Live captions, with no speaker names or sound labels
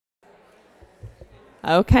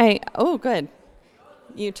Okay. Oh, good.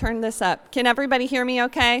 You turned this up. Can everybody hear me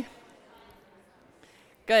okay?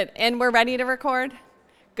 Good. And we're ready to record?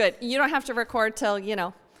 Good. You don't have to record till,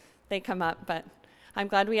 they come up, but I'm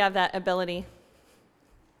glad we have that ability.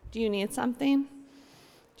 Do you need something? Do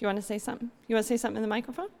you want to say something? You want to say something in the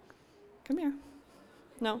microphone? Come here.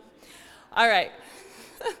 No? All right.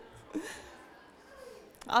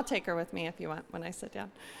 I'll take her with me if you want when I sit down.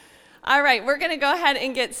 All right, we're going to go ahead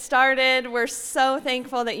and get started. We're so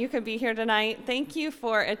thankful that you could be here tonight. Thank you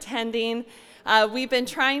for attending. We've been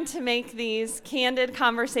trying to make these candid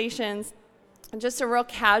conversations just a real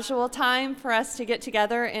casual time for us to get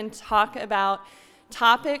together and talk about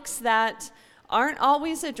topics that aren't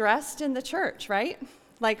always addressed in the church, right?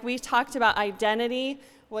 Like we talked about identity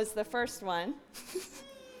was the first one.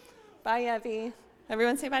 Bye, Evie.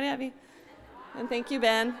 Everyone say bye to Evie. And thank you,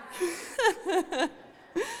 Ben.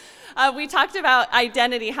 We talked about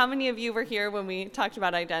identity. How many of you were here when we talked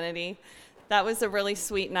about identity? That was a really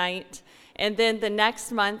sweet night. And then the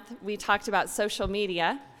next month, we talked about social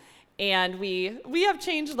media. And we have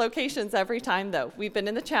changed locations every time, though. We've been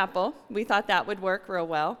in the chapel. We thought that would work real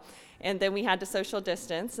well. And then we had to social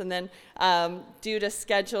distance. And then due to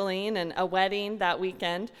scheduling and a wedding that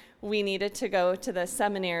weekend, we needed to go to the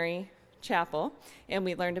seminary chapel. And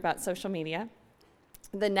we learned about social media.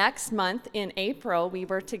 The next month in April, we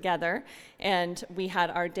were together and we had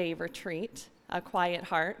our day retreat, A Quiet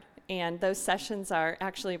Heart, and those sessions are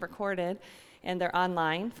actually recorded and they're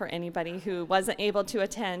online for anybody who wasn't able to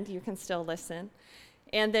attend. You can still listen.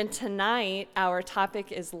 And then tonight, our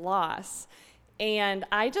topic is loss. And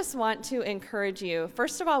I just want to encourage you.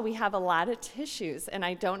 First of all, we have a lot of tissues, and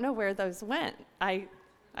I don't know where those went. I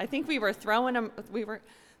think we were throwing them.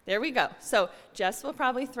 There we go. So Jess will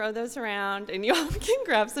probably throw those around, and you all can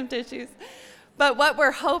grab some tissues. But what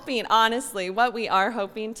we're hoping, honestly, what we are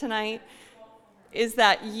hoping tonight is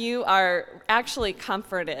that you are actually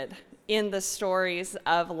comforted in the stories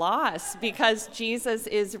of loss because Jesus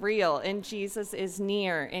is real, and Jesus is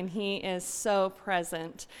near, and he is so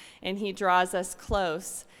present, and he draws us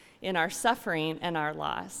close in our suffering and our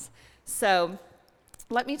loss. So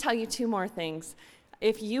let me tell you two more things.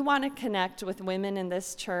 If you want to connect with women in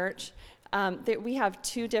this church, we have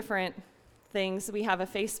two different things. We have a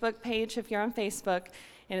Facebook page if you're on Facebook,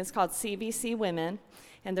 and it's called CBC Women,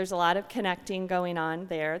 and there's a lot of connecting going on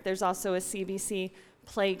there. There's also a CBC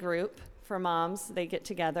play group for moms. They get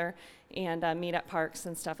together and meet at parks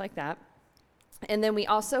and stuff like that. And then we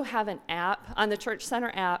also have an app. On the Church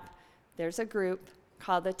Center app, there's a group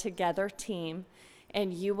called the Together Team,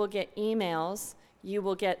 and you will get emails. You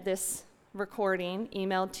will get this recording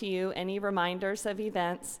emailed to you, any reminders of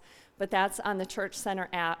events, but that's on the Church Center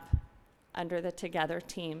app under the Together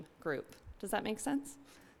Team group. Does that make sense?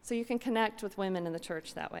 So you can connect with women in the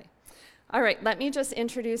church that way. All right, let me just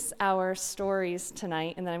introduce our stories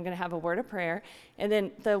tonight, and then I'm going to have a word of prayer. And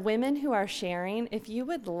then the women who are sharing, if you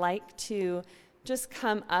would like to just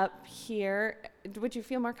come up here, would you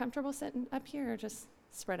feel more comfortable sitting up here or just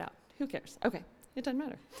spread out? Who cares? Okay. It doesn't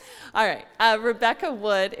matter. All right. Rebecca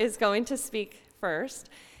Wood is going to speak first.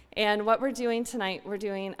 And what we're doing tonight, we're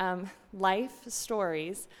doing life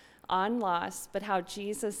stories on loss, but how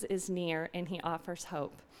Jesus is near and he offers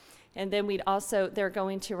hope. And then they're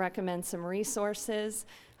going to recommend some resources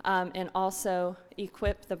and also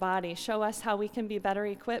equip the body, show us how we can be better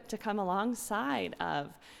equipped to come alongside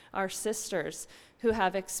of our sisters who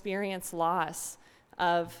have experienced loss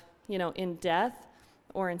of, in death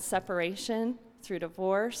or in separation, through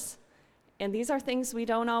divorce. And these are things we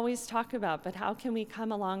don't always talk about, but how can we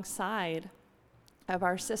come alongside of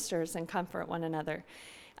our sisters and comfort one another?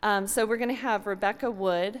 So we're going to have Rebecca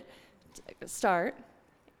Wood start,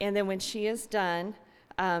 and then when she is done,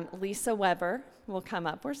 Lisa Weber will come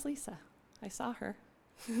up. Where's Lisa? I saw her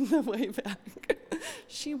in the way back.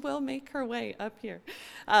 She will make her way up here.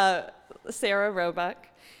 Sarah Roebuck.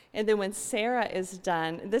 And then when Sarah is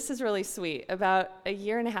done, this is really sweet. About a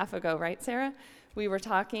year and a half ago, right, Sarah? We were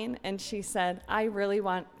talking, and she said, I really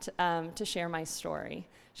want to share my story.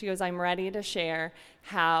 She goes, I'm ready to share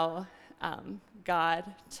how God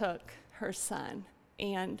took her son.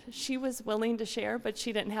 And she was willing to share, but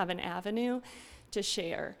she didn't have an avenue to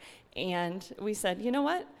share. And we said, you know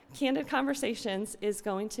what? Candid Conversations is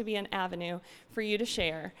going to be an avenue for you to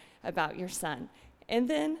share about your son. And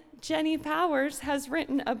then Jenny Powers has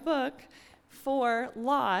written a book for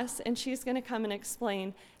loss, and she's going to come and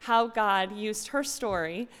explain how God used her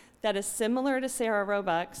story that is similar to Sarah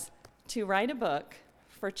Roebuck's to write a book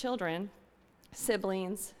for children,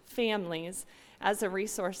 siblings, families, as a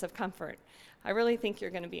resource of comfort. I really think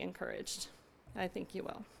you're going to be encouraged. I think you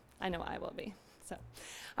will. I know I will be. So,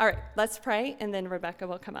 all right, let's pray, and then Rebecca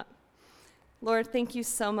will come up. Lord, thank you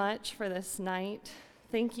so much for this night.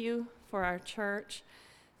 Thank you for our church.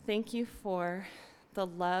 Thank you for the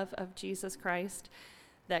love of Jesus Christ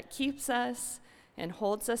that keeps us and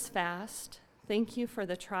holds us fast. Thank you for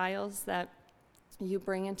the trials that you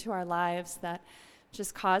bring into our lives that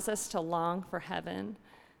just cause us to long for heaven.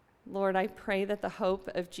 Lord, I pray that the hope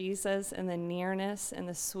of Jesus and the nearness and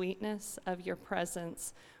the sweetness of your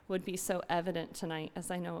presence would be so evident tonight,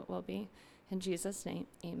 as I know it will be. In Jesus' name,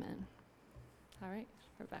 amen. All right,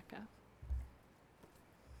 Rebecca.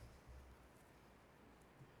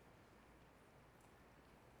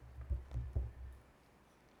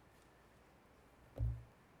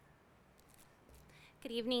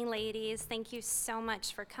 Good evening, ladies. Thank you so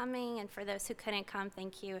much for coming, and for those who couldn't come,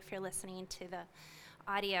 thank you if you're listening to the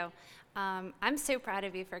audio. I'm so proud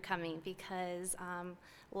of you for coming because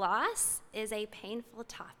loss is a painful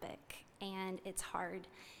topic, and it's hard.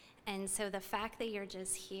 And so the fact that you're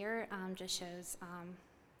just here just shows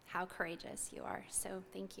how courageous you are. So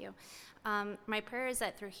thank you. My prayer is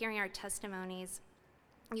that through hearing our testimonies,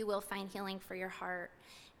 you will find healing for your heart,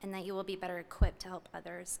 and that you will be better equipped to help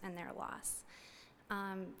others in their loss.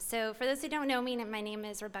 So for those who don't know me, my name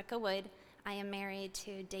is Rebecca Wood. I am married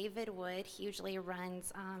to David Wood. He usually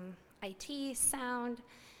runs IT, sound.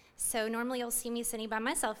 So normally you'll see me sitting by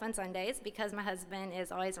myself on Sundays because my husband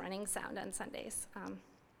is always running sound on Sundays.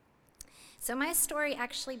 So my story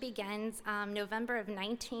actually begins November of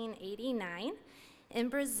 1989 in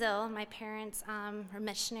Brazil. My parents were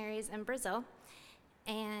missionaries in Brazil,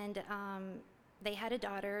 and they had a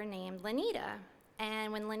daughter named Lenita.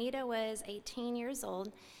 And when Lenita was 18 years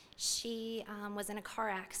old, she was in a car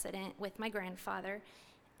accident with my grandfather,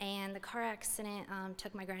 and the car accident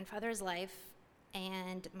took my grandfather's life,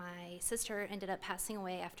 and my sister ended up passing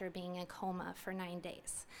away after being in coma for 9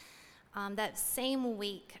 days. That same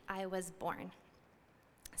week, I was born.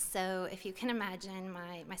 So if you can imagine,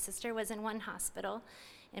 my sister was in one hospital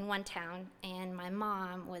in one town, and my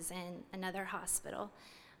mom was in another hospital.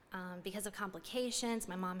 Because of complications,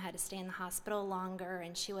 my mom had to stay in the hospital longer,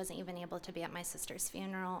 and she wasn't even able to be at my sister's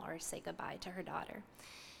funeral or say goodbye to her daughter.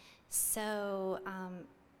 So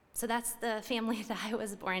that's the family that I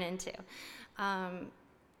was born into.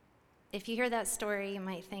 If you hear that story, you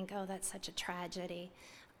might think, oh, that's such a tragedy.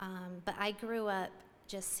 But I grew up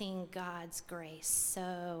just seeing God's grace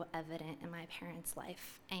so evident in my parents'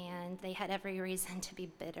 life, and they had every reason to be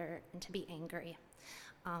bitter and to be angry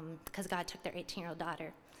because God took their 18-year-old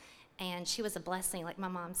daughter. And she was a blessing, like my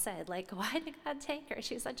mom said. Like, why did God take her?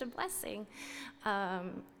 She was such a blessing.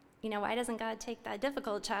 Why doesn't God take that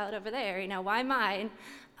difficult child over there? Why mine?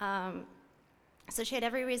 So she had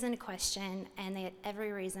every reason to question, and they had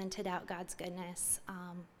every reason to doubt God's goodness.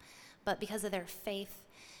 But because of their faith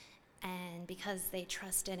and because they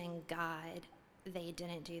trusted in God, they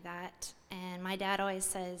didn't do that. And my dad always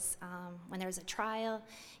says, when there's a trial,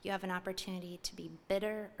 you have an opportunity to be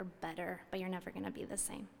bitter or better, but you're never going to be the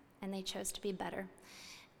same. And they chose to be better.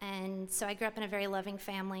 And so I grew up in a very loving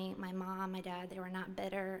family. My mom, my dad, they were not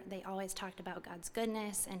bitter. They always talked about God's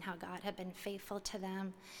goodness and how God had been faithful to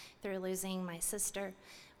them through losing my sister.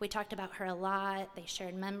 We talked about her a lot. They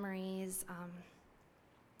shared memories.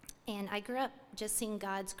 And I grew up just seeing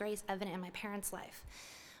God's grace evident in my parents' life.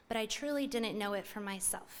 But I truly didn't know it for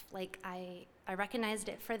myself. Like, I recognized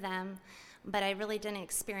it for them, but I really didn't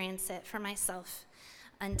experience it for myself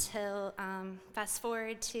until fast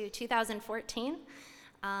forward to 2014.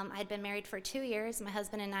 I'd been married for 2 years. My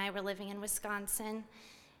husband and I were living in Wisconsin.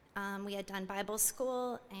 We had done Bible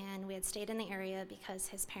school, and we had stayed in the area because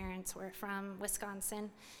his parents were from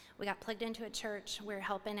Wisconsin. We got plugged into a church. We were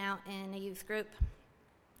helping out in a youth group.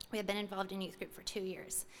 We had been involved in youth group for 2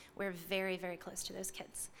 years. We were very, very close to those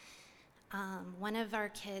kids. One of our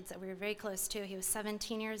kids that we were very close to, he was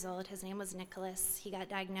 17 years old. His name was Nicholas. He got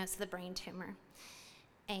diagnosed with a brain tumor.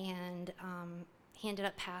 And he ended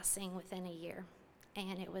up passing within a year.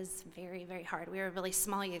 And it was very, very hard. We were a really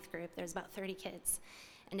small youth group. There was about 30 kids.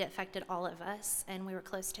 And it affected all of us. And we were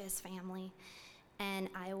close to his family. And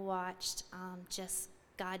I watched just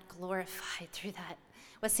God glorified through that.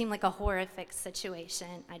 What seemed like a horrific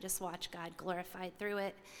situation. I just watched God glorified through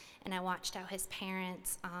it. And I watched how his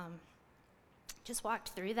parents just walked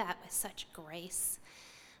through that with such grace.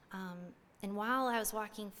 And while I was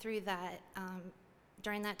walking through that,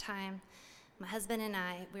 during that time, my husband and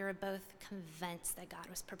I, we were both convinced that God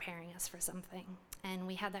was preparing us for something. And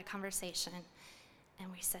we had that conversation,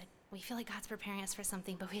 and we said, we feel like God's preparing us for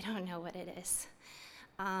something, but we don't know what it is.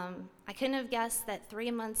 I couldn't have guessed that 3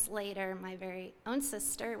 months later, my very own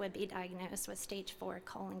sister would be diagnosed with stage 4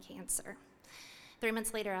 colon cancer. 3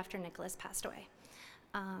 months later after Nicholas passed away.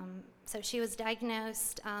 So she was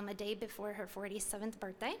diagnosed a day before her 47th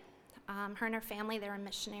birthday. Her and her family, they were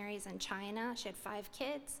missionaries in China. She had 5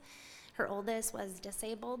 kids. Her oldest was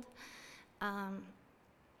disabled.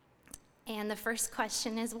 And the first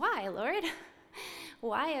question is, why, Lord?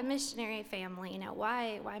 Why a missionary family?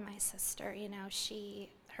 Why my sister?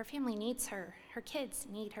 Her family needs her. Her kids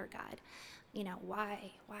need her, God.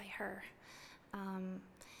 Why her?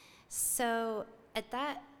 So at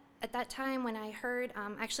that time when I heard,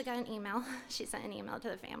 I actually got an email. She sent an email to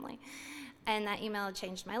the family, and that email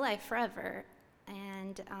changed my life forever.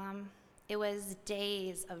 And it was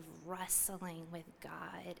days of wrestling with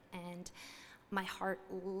God, and my heart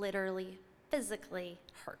literally, physically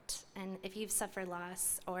hurt. And if you've suffered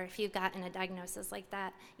loss, or if you've gotten a diagnosis like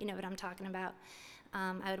that, you know what I'm talking about.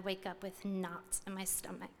 I would wake up with knots in my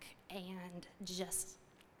stomach and just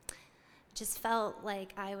felt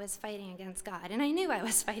like I was fighting against God. And I knew I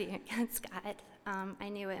was fighting against God. I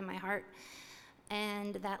knew it in my heart.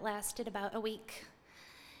 And that lasted about a week.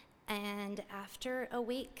 And after a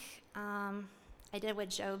week, I did what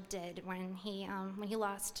Job did when he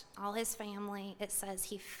lost all his family. It says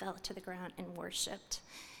he fell to the ground and worshiped.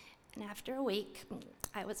 And after a week,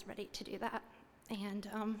 I was ready to do that. And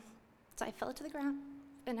so I fell to the ground,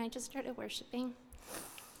 and I just started worshiping.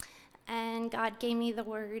 And God gave me the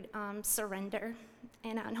word surrender.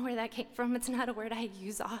 And I don't know where that came from. It's not a word I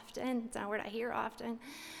use often. It's not a word I hear often.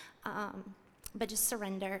 But just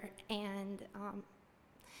surrender. And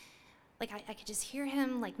I could just hear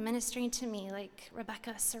him ministering to me,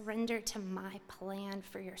 Rebecca, surrender to my plan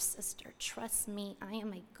for your sister. Trust me, I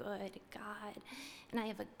am a good God, and I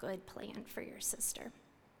have a good plan for your sister.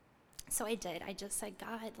 So I did. I just said,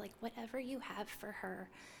 God, whatever you have for her,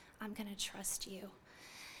 I'm going to trust you.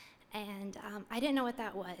 And I didn't know what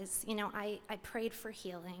that was. I prayed for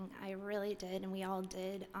healing. I really did, and we all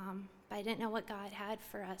did. But I didn't know what God had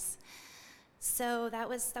for us. So that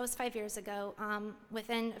was 5 years ago.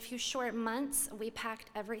 Within a few short months, we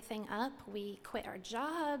packed everything up. We quit our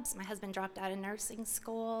jobs. My husband dropped out of nursing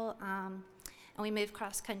school, and we moved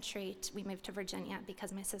cross country. We moved to Virginia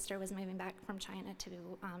because my sister was moving back from China to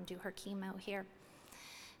do her chemo here.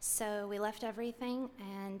 So we left everything,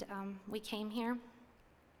 and we came here,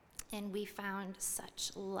 and we found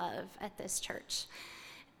such love at this church.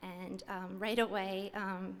 And right away,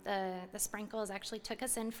 the Sprinkles actually took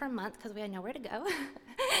us in for a month because we had nowhere to go.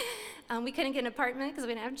 We couldn't get an apartment because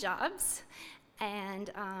we didn't have jobs. And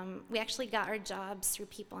we actually got our jobs through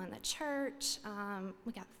people in the church.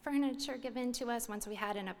 We got furniture given to us once we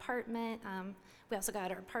had an apartment. We also got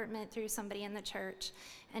our apartment through somebody in the church.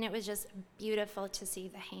 And it was just beautiful to see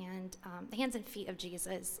the hands and feet of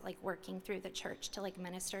Jesus working through the church to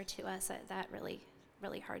minister to us at that really,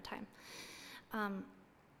 really hard time.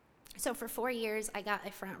 So for 4 years, I got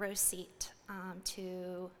a front row seat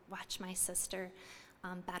to watch my sister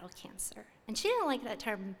battle cancer. And she didn't like that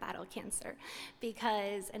term, battle cancer,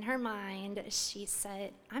 because in her mind, she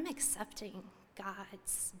said, I'm accepting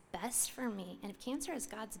God's best for me. And if cancer is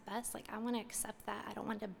God's best, I want to accept that. I don't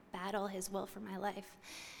want to battle his will for my life.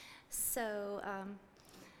 So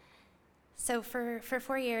for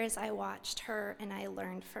 4 years, I watched her and I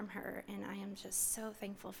learned from her, and I am just so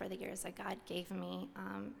thankful for the years that God gave me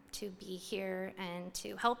to be here and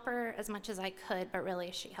to help her as much as I could, but really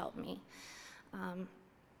she helped me.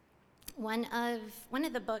 One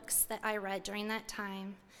of the books that I read during that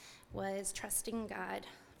time was Trusting God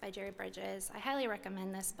by Jerry Bridges. I highly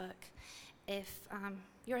recommend this book. If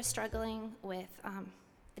you're struggling with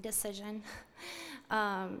a decision,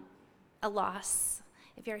 a loss,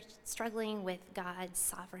 if you're struggling with God's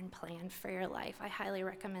sovereign plan for your life, I highly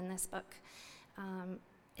recommend this book.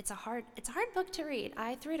 It's a hard book to read.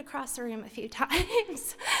 I threw it across the room a few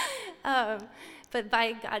times. But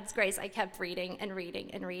by God's grace, I kept reading and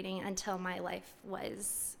reading and reading until my life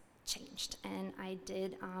was changed. And I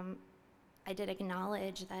did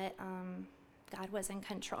acknowledge that God was in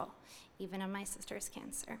control, even of my sister's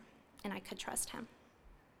cancer, and I could trust him.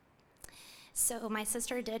 So my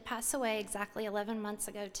sister did pass away exactly 11 months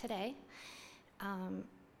ago today,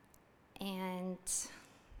 and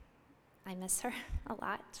I miss her a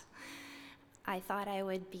lot. I thought I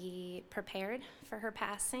would be prepared for her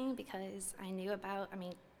passing because I knew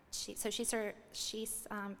she's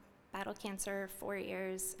battled cancer 4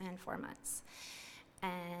 years and 4 months,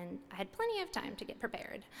 and I had plenty of time to get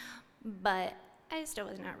prepared, but I still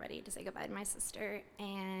was not ready to say goodbye to my sister,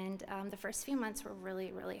 and the first few months were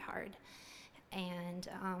really, really hard. And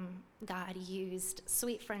God used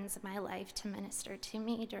sweet friends in my life to minister to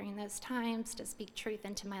me during those times, to speak truth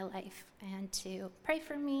into my life, and to pray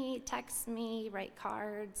for me, text me, write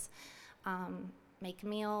cards, make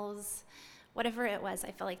meals, whatever it was,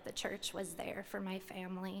 I felt like the church was there for my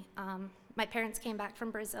family. My parents came back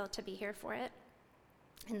from Brazil to be here for it,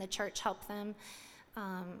 and the church helped them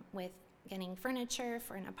with getting furniture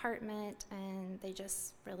for an apartment, and they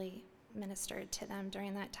just really ministered to them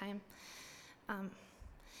during that time.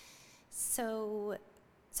 So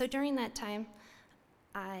during that time,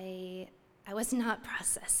 I was not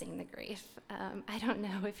processing the grief. I don't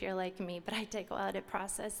know if you're like me, but I take a while to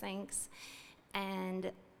process things.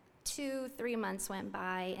 And 2-3 months went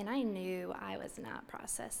by, and I knew I was not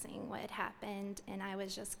processing what had happened, and I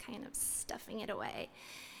was just kind of stuffing it away.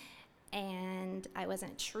 And I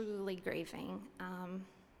wasn't truly grieving.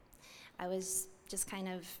 I was just kind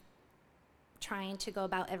of trying to go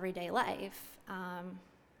about everyday life,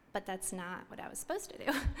 but that's not what I was supposed to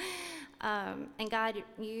do. And God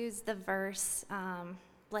used the verse,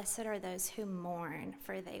 "Blessed are those who mourn,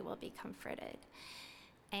 for they will be comforted."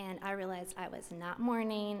 And I realized I was not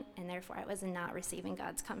mourning, and therefore I was not receiving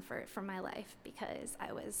God's comfort for my life because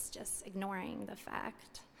I was just ignoring the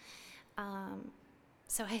fact.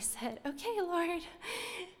 So I said, "Okay, Lord."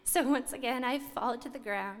 So once again, I fall to the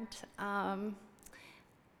ground,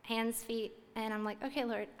 hands, feet, and I'm like, "Okay,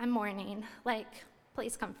 Lord, I'm mourning. Like,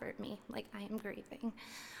 please comfort me. Like, I am grieving."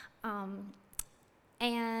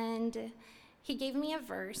 And he gave me a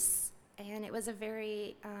verse, and it was a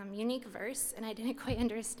very unique verse, and I didn't quite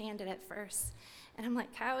understand it at first. And I'm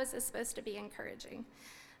like, how is this supposed to be encouraging?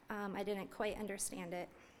 I didn't quite understand it.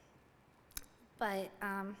 But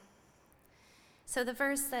so the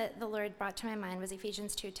verse that the Lord brought to my mind was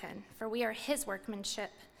Ephesians 2:10. "For we are his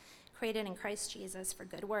workmanship, created in Christ Jesus for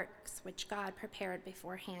good works, which God prepared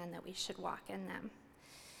beforehand that we should walk in them."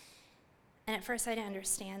 And at first I didn't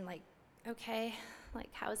understand, like, okay,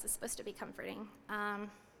 like, how is this supposed to be comforting?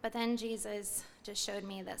 But then Jesus just showed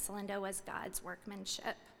me that Celinda was God's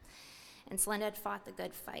workmanship. And Celinda had fought the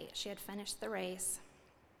good fight. She had finished the race.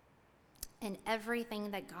 And everything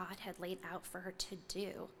that God had laid out for her to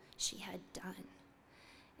do, she had done.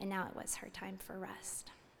 And now it was her time for rest.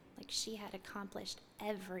 Like, she had accomplished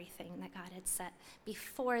everything that God had set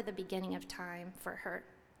before the beginning of time for her.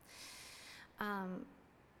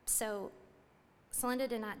 So Celinda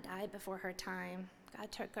did not die before her time.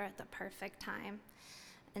 God took her at the perfect time.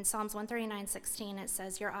 In Psalms 139:16, it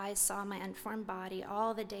says, "Your eyes saw my unformed body.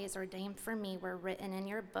 All the days ordained for me were written in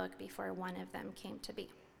your book before one of them came to be."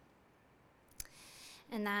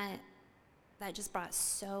 And that just brought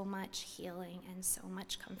so much healing and so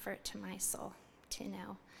much comfort to my soul to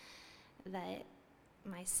know that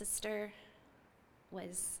my sister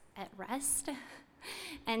was at rest,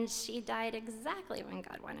 and she died exactly when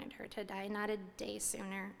God wanted her to die, not a day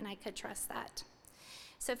sooner, and I could trust that.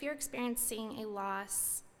 So if you're experiencing a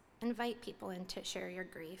loss, invite people in to share your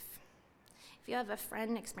grief. If you have a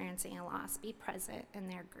friend experiencing a loss, be present in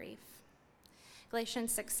their grief.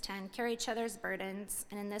 Galatians 6:10, "Carry each other's burdens,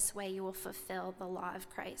 and in this way you will fulfill the law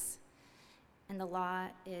of Christ." And the law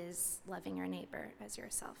is loving your neighbor as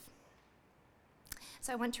yourself.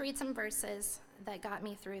 So I want to read some verses that got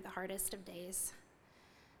me through the hardest of days.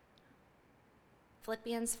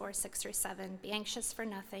 Philippians 4:6-7, "Be anxious for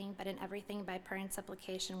nothing, but in everything by prayer and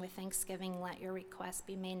supplication with thanksgiving let your requests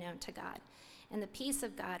be made known to God. And the peace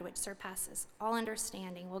of God, which surpasses all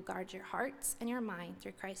understanding, will guard your hearts and your mind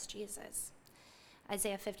through Christ Jesus."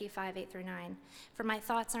 Isaiah 55:8-9, "For my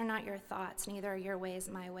thoughts are not your thoughts, neither are your ways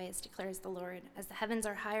my ways, declares the Lord. As the heavens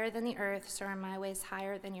are higher than the earth, so are my ways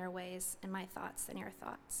higher than your ways, and my thoughts than your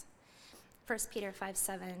thoughts." 1 Peter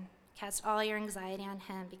 5:7, "Cast all your anxiety on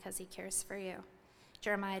him because he cares for you."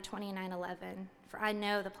 Jeremiah 29:11, "For I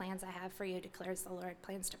know the plans I have for you, declares the Lord,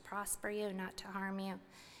 plans to prosper you, not to harm you,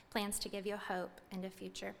 plans to give you hope and a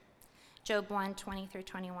future." Job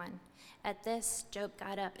 1:20-21, "At this, Job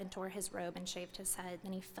got up and tore his robe and shaved his head.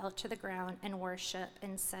 Then he fell to the ground and worshiped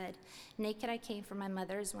and said, 'Naked I came from my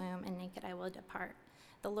mother's womb, and naked I will depart.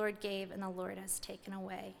 The Lord gave, and the Lord has taken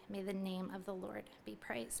away. May the name of the Lord be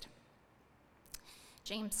praised.'"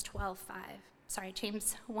 James 1:2-5,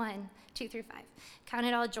 "Count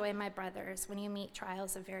it all joy, my brothers, when you meet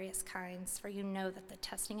trials of various kinds, for you know that the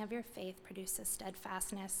testing of your faith produces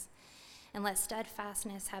steadfastness. And let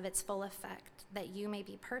steadfastness have its full effect, that you may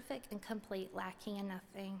be perfect and complete, lacking in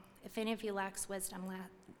nothing. If any of you lacks wisdom,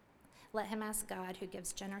 let him ask God, who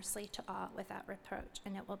gives generously to all without reproach,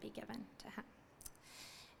 and it will be given to him."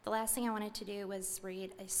 The last thing I wanted to do was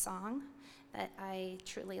read a song that I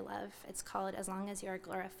truly love. It's called "As Long as You Are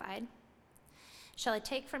Glorified." "Shall I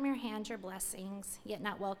take from your hand your blessings, yet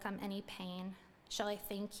not welcome any pain? Shall I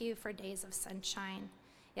thank you for days of sunshine,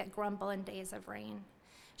 yet grumble in days of rain?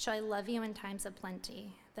 Shall I love you in times of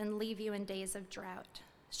plenty, then leave you in days of drought?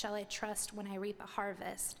 Shall I trust when I reap a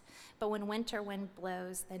harvest, but when winter wind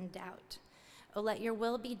blows, then doubt? Oh, let your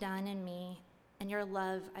will be done in me, and your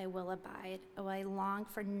love I will abide. Oh, I long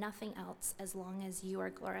for nothing else as long as you are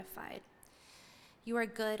glorified. Are you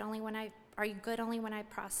good only when I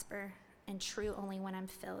prosper, and true only when I'm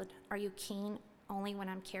filled? Are you keen only when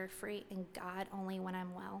I'm carefree, and God only when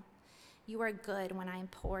I'm well? You are good when I am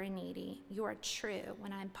poor and needy. You are true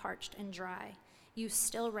when I'm parched and dry. You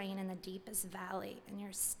still reign in the deepest valley, and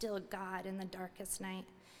you're still God in the darkest night.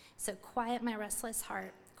 So quiet my restless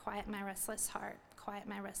heart, quiet my restless heart, quiet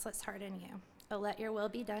my restless heart in you. Oh, let your will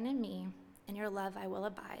be done in me, and your love I will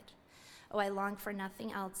abide. Oh, I long for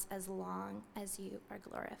nothing else as long as you are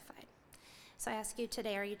glorified. So I ask you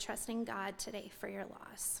today, are you trusting God today for your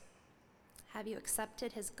loss? Have you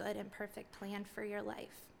accepted his good and perfect plan for your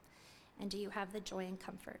life? And do you have the joy and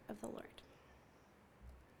comfort of the Lord?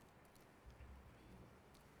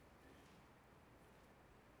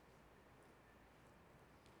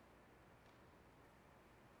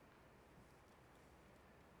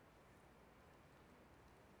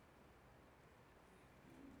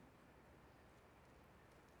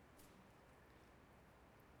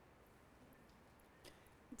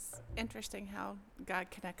 It's interesting how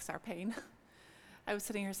God connects our pain. I was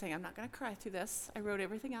sitting here saying, I'm not going to cry through this. I wrote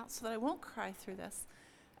everything out so that I won't cry through this.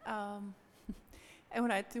 And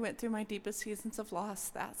when I went through my deepest seasons of loss,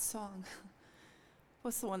 that song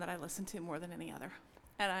was the one that I listened to more than any other.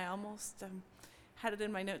 And I almost had it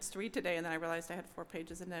in my notes to read today, and then I realized I had 4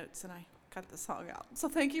 pages of notes, and I cut the song out. So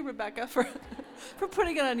thank you, Rebecca, for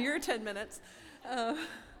putting it on your 10 minutes.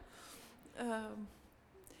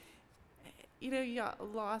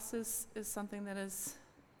 Loss is something that is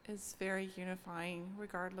very unifying,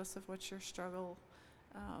 regardless of what your struggle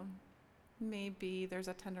may be. There's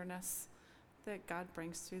a tenderness that God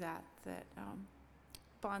brings through that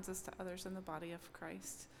bonds us to others in the body of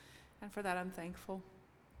Christ. And for that, I'm thankful.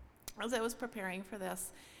 As I was preparing for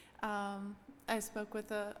this, I spoke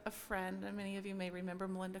with a friend, and many of you may remember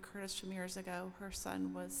Melinda Curtis from years ago. Her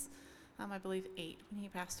son was, I believe, 8 when he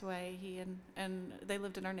passed away. He and they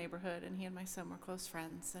lived in our neighborhood, and he and my son were close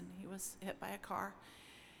friends, and he was hit by a car.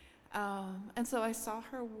 And so I saw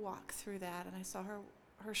her walk through that, and I saw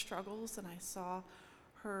her struggles, and I saw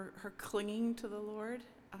her clinging to the Lord.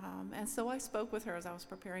 And so I spoke with her as I was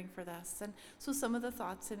preparing for this. And so some of the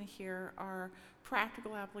thoughts in here are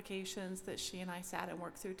practical applications that she and I sat and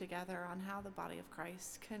worked through together on how the body of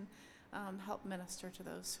Christ can help minister to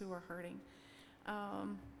those who are hurting.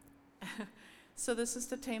 So this is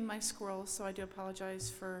to tame my squirrel, so I do apologize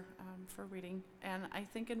for reading. And I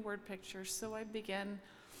think in word pictures, so I begin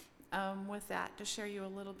with that to share you a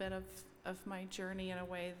little bit of my journey in a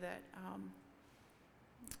way that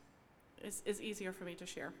is easier for me to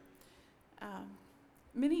share.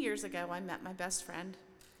 Many years ago, I met my best friend.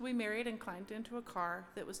 We married and climbed into a car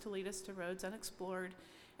that was to lead us to roads unexplored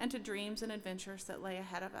and to dreams and adventures that lay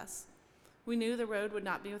ahead of us. We knew the road would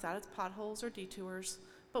not be without its potholes or detours,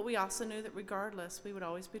 but we also knew that regardless, we would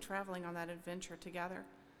always be traveling on that adventure together.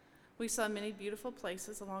 We saw many beautiful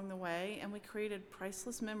places along the way, and we created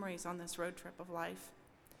priceless memories on this road trip of life.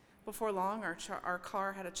 Before long, our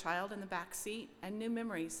car had a child in the back seat and new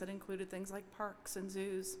memories that included things like parks and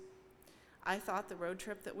zoos. I thought the road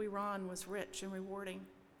trip that we were on was rich and rewarding.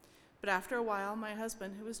 But after a while, my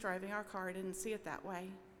husband, who was driving our car, didn't see it that way.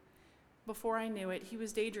 Before I knew it, he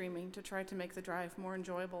was daydreaming to try to make the drive more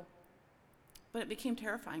enjoyable. But it became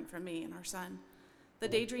terrifying for me and our son. The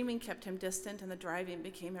daydreaming kept him distant, and the driving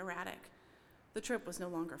became erratic. The trip was no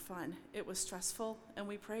longer fun. It was stressful, and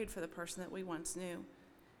we prayed for the person that we once knew.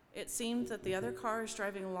 It seemed that the other cars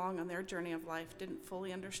driving along on their journey of life didn't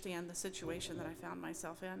fully understand the situation that I found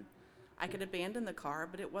myself in. I could abandon the car,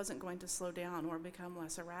 but it wasn't going to slow down or become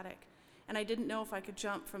less erratic. And I didn't know if I could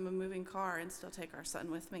jump from a moving car and still take our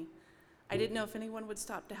son with me. I didn't know if anyone would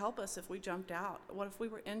stop to help us if we jumped out. What if we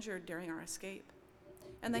were injured during our escape?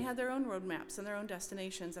 And they had their own road maps and their own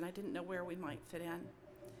destinations, and I didn't know where we might fit in.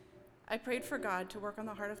 I prayed for God to work on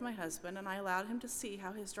the heart of my husband, and I allowed him to see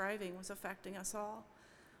how his driving was affecting us all.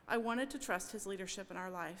 I wanted to trust his leadership in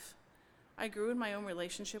our life. I grew in my own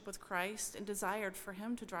relationship with Christ and desired for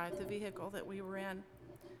him to drive the vehicle that we were in.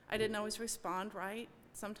 I didn't always respond right.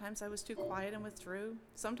 Sometimes I was too quiet and withdrew.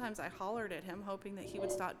 Sometimes I hollered at him, hoping that he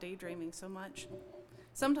would stop daydreaming so much.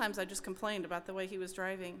 Sometimes I just complained about the way he was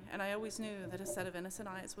driving, and I always knew that a set of innocent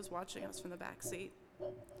eyes was watching us from the back seat.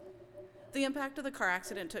 The impact of the car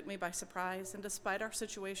accident took me by surprise, and despite our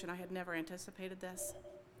situation, I had never anticipated this.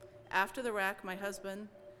 After the wreck, my husband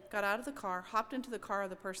got out of the car, hopped into the car of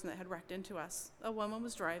the person that had wrecked into us. A woman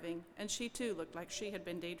was driving, and she too looked like she had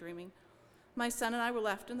been daydreaming. My son and I were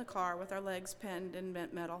left in the car with our legs pinned in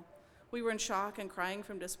bent metal. We were in shock and crying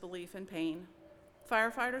from disbelief and pain.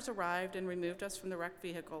 Firefighters arrived and removed us from the wrecked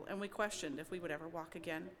vehicle, and we questioned if we would ever walk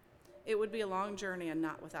again. It would be a long journey and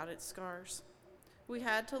not without its scars. We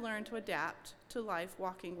had to learn to adapt to life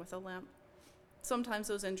walking with a limp. Sometimes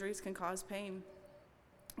those injuries can cause pain.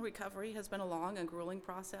 Recovery has been a long and grueling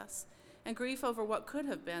process, and grief over what could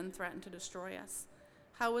have been threatened to destroy us.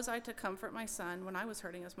 How was I to comfort my son when I was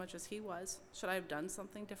hurting as much as he was? Should I have done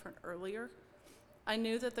something different earlier? I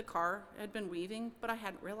knew that the car had been weaving, but I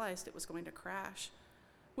hadn't realized it was going to crash.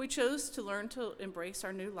 We chose to learn to embrace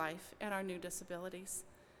our new life and our new disabilities.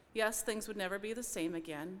 Yes, things would never be the same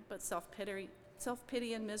again, but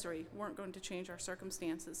self-pity and misery weren't going to change our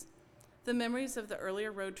circumstances. The memories of the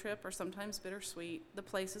earlier road trip are sometimes bittersweet. The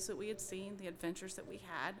places that we had seen, the adventures that we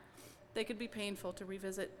had, they could be painful to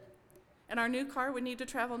revisit. And our new car would need to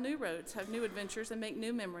travel new roads, have new adventures, and make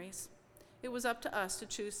new memories. It was up to us to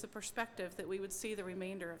choose the perspective that we would see the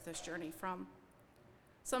remainder of this journey from.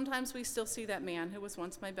 Sometimes we still see that man who was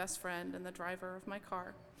once my best friend and the driver of my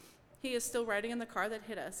car. He is still riding in the car that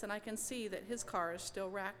hit us, and I can see that his car is still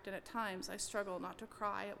wrecked, and at times I struggle not to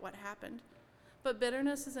cry at what happened. But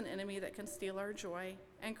bitterness is an enemy that can steal our joy,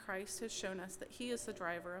 and Christ has shown us that he is the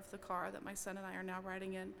driver of the car that my son and I are now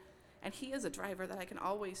riding in, and he is a driver that I can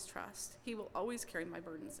always trust. He will always carry my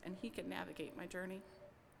burdens, and he can navigate my journey.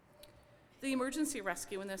 The emergency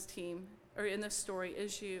rescue in this team, or in this story,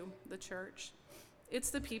 is you, the church. It's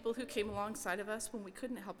the people who came alongside of us when we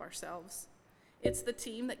couldn't help ourselves. It's the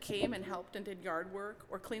team that came and helped and did yard work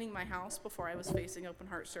or cleaning my house before I was facing open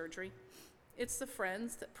heart surgery. It's the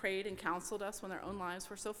friends that prayed and counseled us when their own lives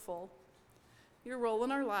were so full. Your role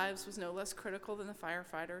in our lives was no less critical than the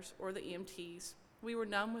firefighters or the EMTs. We were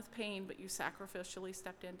numb with pain, but you sacrificially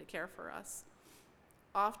stepped in to care for us.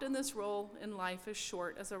 Often this role in life is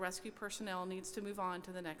short as the rescue personnel needs to move on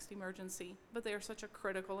to the next emergency, but they are such a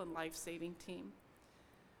critical and life-saving team.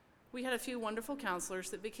 We had a few wonderful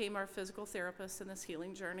counselors that became our physical therapists in this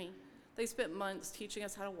healing journey. They spent months teaching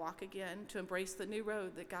us how to walk again, to embrace the new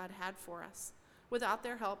road that God had for us. Without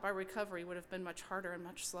their help, our recovery would have been much harder and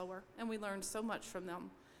much slower, and we learned so much from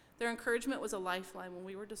them. Their encouragement was a lifeline when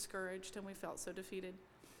we were discouraged and we felt so defeated.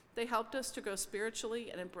 They helped us to grow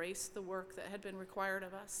spiritually and embrace the work that had been required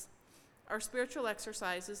of us. Our spiritual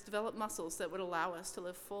exercises developed muscles that would allow us to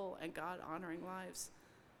live full and God-honoring lives.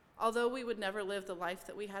 Although we would never live the life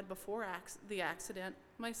that we had before the accident,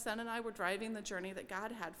 my son and I were driving the journey that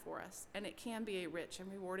God had for us, and it can be a rich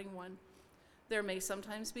and rewarding one. There may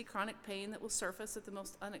sometimes be chronic pain that will surface at the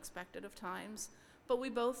most unexpected of times, but we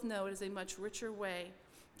both know it is a much richer way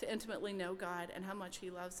to intimately know God and how much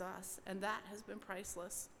he loves us, and that has been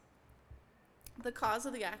priceless. The cause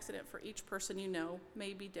of the accident for each person you know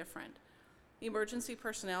may be different. Emergency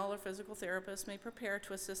personnel or physical therapists may prepare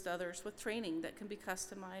to assist others with training that can be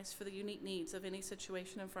customized for the unique needs of any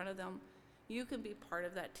situation in front of them. You can be part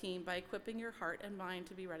of that team by equipping your heart and mind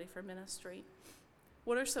to be ready for ministry.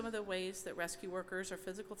 What are some of the ways that rescue workers or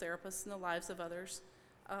physical therapists in the lives of others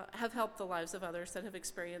have helped the lives of others that have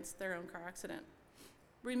experienced their own car accident?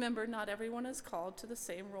 Remember, not everyone is called to the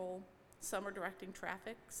same role. Some are directing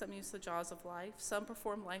traffic, some use the jaws of life, some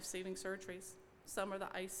perform life-saving surgeries, some are the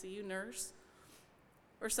ICU nurse,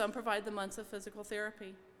 or some provide the months of physical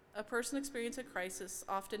therapy. A person experiencing a crisis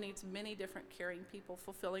often needs many different caring people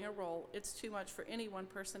fulfilling a role. It's too much for any one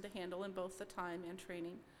person to handle in both the time and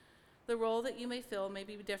training. The role that you may fill may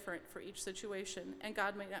be different for each situation, and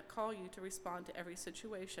God may not call you to respond to every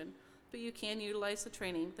situation, but you can utilize the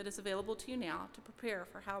training that is available to you now to prepare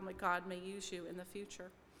for how God may use you in the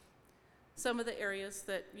future. Some of the areas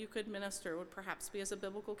that you could minister would perhaps be as a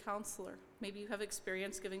biblical counselor. Maybe you have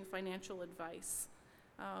experience giving financial advice.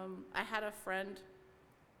 I had a friend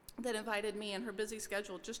that invited me in her busy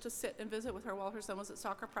schedule just to sit and visit with her while her son was at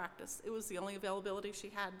soccer practice. It was the only availability she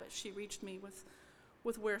had, but she reached me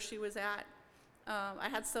with where she was at. I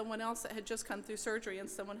had someone else that had just come through surgery, and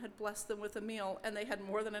someone had blessed them with a meal, and they had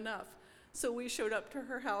more than enough. So we showed up to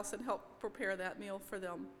her house and helped prepare that meal for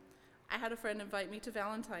them. I had a friend invite me to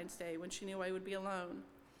Valentine's Day when she knew I would be alone.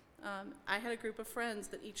 I had a group of friends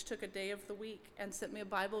that each took a day of the week and sent me a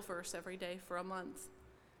Bible verse every day for a month.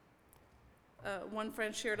 One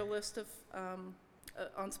friend shared a list of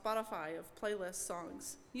on Spotify of playlist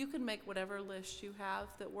songs. You can make whatever list you have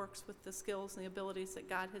that works with the skills and the abilities that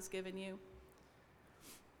God has given you.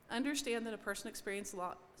 Understand that a person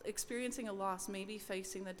experiencing a loss may be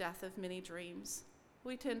facing the death of many dreams.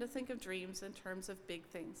 We tend to think of dreams in terms of big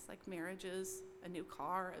things like marriages, a new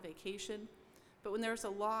car, a vacation. But when there's a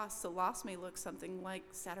loss, the loss may look something like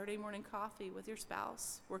Saturday morning coffee with your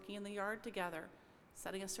spouse, working in the yard together,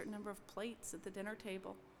 setting a certain number of plates at the dinner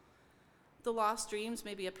table. The lost dreams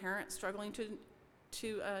may be a parent struggling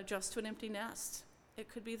to adjust to an empty nest. It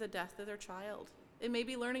could be the death of their child. It may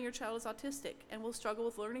be learning your child is autistic and will struggle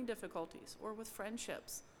with learning difficulties or with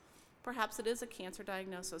friendships. Perhaps it is a cancer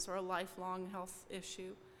diagnosis or a lifelong health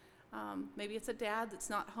issue. Maybe it's a dad that's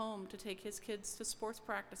not home to take his kids to sports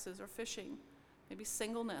practices or fishing. Maybe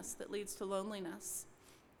singleness that leads to loneliness.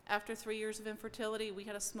 After 3 years of infertility, we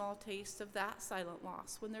had a small taste of that silent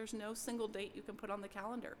loss when there's no single date you can put on the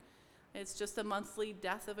calendar. It's just a monthly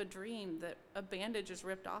death of a dream that a bandage is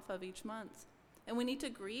ripped off of each month. And we need to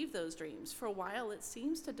grieve those dreams. For a while, it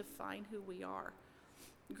seems to define who we are.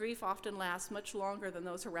 Grief often lasts much longer than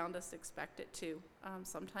those around us expect it to.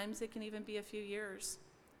 Sometimes it can even be a few years.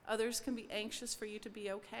 Others can be anxious for you to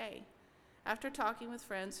be okay. After talking with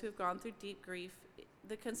friends who have gone through deep grief,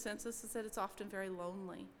 the consensus is that it's often very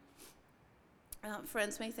lonely.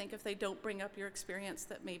 Friends may think if they don't bring up your experience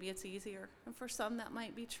that maybe it's easier. And for some that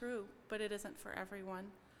might be true, but it isn't for everyone.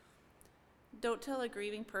 Don't tell a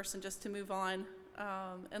grieving person just to move on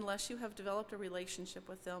unless you have developed a relationship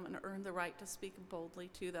with them and earned the right to speak boldly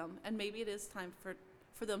to them. And maybe it is time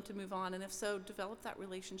for them to move on. And if so, develop that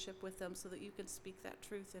relationship with them so that you can speak that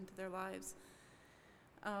truth into their lives.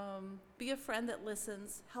 Be a friend that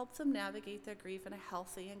listens. Help them navigate their grief in a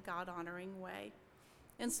healthy and God-honoring way.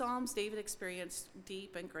 In Psalms, David experienced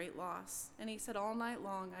deep and great loss. And he said, "All night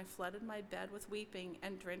long I flooded my bed with weeping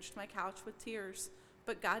and drenched my couch with tears."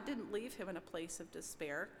 But God didn't leave him in a place of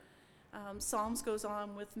despair. Psalms goes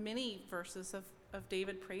on with many verses of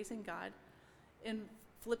David praising God. In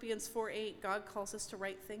Philippians 4:8, God calls us to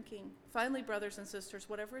right thinking. Finally, brothers and sisters,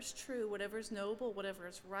 whatever is true, whatever is noble, whatever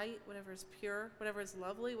is right, whatever is pure, whatever is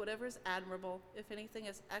lovely, whatever is admirable, if anything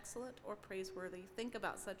is excellent or praiseworthy, think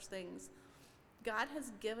about such things. God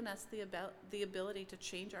has given us the ability to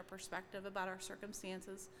change our perspective about our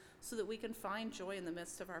circumstances so that we can find joy in the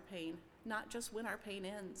midst of our pain, not just when our pain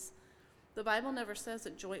ends. The Bible never says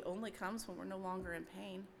that joy only comes when we're no longer in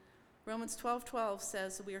pain. Romans 12:12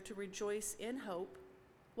 says we are to rejoice in hope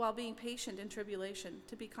while being patient in tribulation,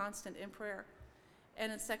 to be constant in prayer.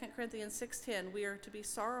 And in 2 Corinthians 6:10, we are to be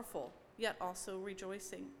sorrowful, yet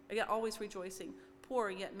always rejoicing, poor,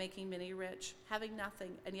 yet making many rich, having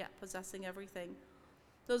nothing, and yet possessing everything.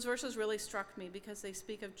 Those verses really struck me because they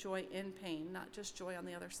speak of joy in pain, not just joy on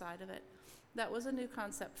the other side of it. That was a new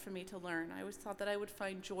concept for me to learn. I always thought that I would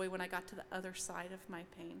find joy when I got to the other side of my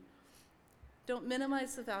pain. Don't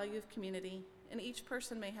minimize the value of community, and each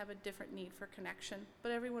person may have a different need for connection,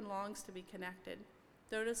 but everyone longs to be connected.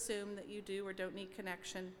 Don't assume that you do or don't need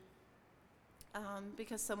connection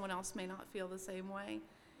because someone else may not feel the same way.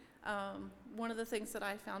 One of the things that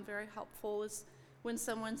I found very helpful is when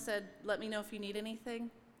someone said, "Let me know if you need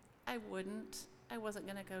anything," I wouldn't. I wasn't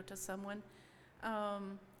going to go to someone.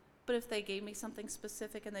 But if they gave me something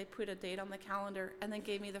specific and they put a date on the calendar and then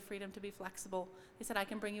gave me the freedom to be flexible, they said, "I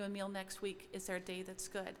can bring you a meal next week. Is there a day that's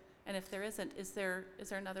good? And if there isn't, is there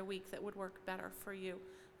another week that would work better for you?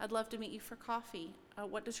 I'd love to meet you for coffee.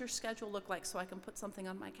 What does your schedule look like so I can put something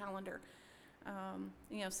on my calendar?"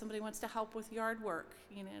 If somebody wants to help with yard work,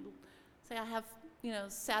 say I have,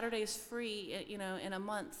 Saturdays free, in a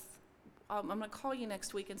month. I'm going to call you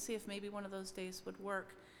next week and see if maybe one of those days would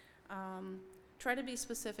work. Try to be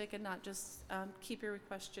specific and not just keep your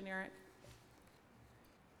request generic.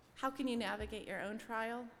 How can you navigate your own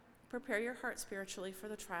trial? Prepare your heart spiritually for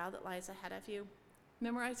the trial that lies ahead of you.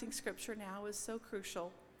 Memorizing scripture now is so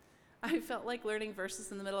crucial. I felt like learning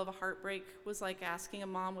verses in the middle of a heartbreak was like asking a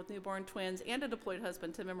mom with newborn twins and a deployed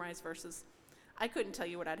husband to memorize verses. I couldn't tell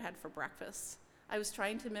you what I'd had for breakfast. I was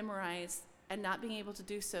trying to memorize, and not being able to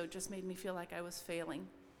do so just made me feel like I was failing.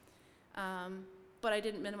 But I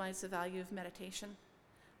didn't minimize the value of meditation,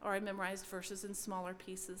 or I memorized verses in smaller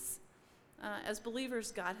pieces. As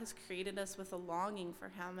believers, God has created us with a longing for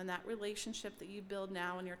Him, and that relationship that you build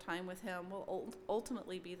now in your time with Him will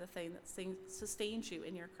ultimately be the thing that sustains you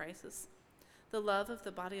in your crisis. The love of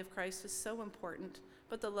the body of Christ is so important,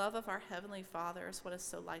 but the love of our Heavenly Father is what is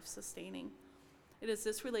so life-sustaining. It is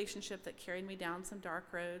this relationship that carried me down some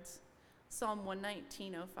dark roads. Psalm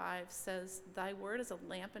 119:05 says, "Thy word is a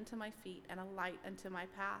lamp unto my feet and a light unto my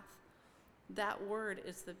path." That word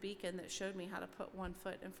is the beacon that showed me how to put one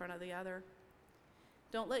foot in front of the other.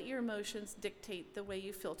 Don't let your emotions dictate the way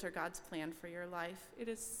you filter God's plan for your life. It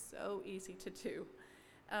is so easy to do.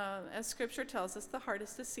 As Scripture tells us, the heart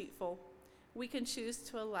is deceitful. We can choose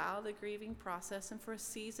to allow the grieving process, and for a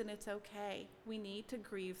season it's okay. We need to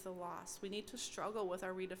grieve the loss. We need to struggle with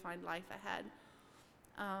our redefined life ahead.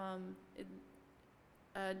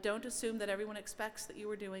 Don't assume that everyone expects that you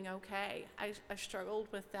were doing okay. I struggled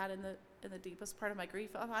with that in the deepest part of my grief.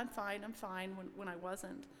 Oh, I'm fine, when I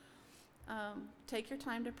wasn't. Take your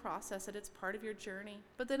time to process it. It's part of your journey.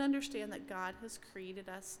 But then understand that God has created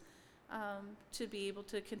us to be able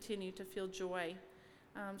to continue to feel joy.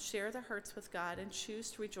 Share the hurts with God and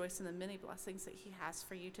choose to rejoice in the many blessings that he has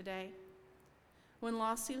for you today. When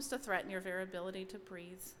loss seems to threaten your very ability to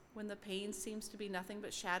breathe, when the pain seems to be nothing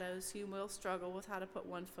but shadows, you will struggle with how to put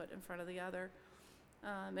one foot in front of the other.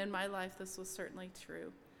 In my life, this was certainly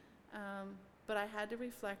true. But I had to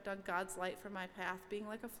reflect on God's light for my path being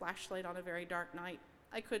like a flashlight on a very dark night.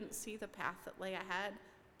 I couldn't see the path that lay ahead,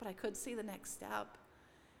 but I could see the next step.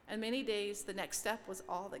 And many days, the next step was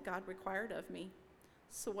all that God required of me.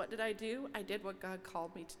 So what did I do? I did what God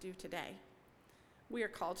called me to do today. We are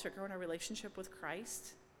called to grow in our relationship with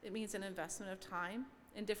Christ. It means an investment of time.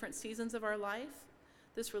 In different seasons of our life,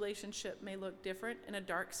 this relationship may look different. In a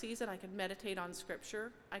dark season, I could meditate on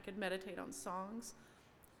scripture. I could meditate on songs.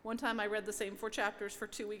 One time I read the same 4 chapters for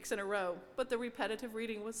 2 weeks in a row, but the repetitive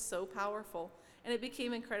reading was so powerful, and it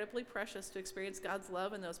became incredibly precious to experience God's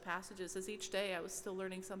love in those passages, as each day I was still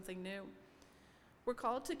learning something new. We're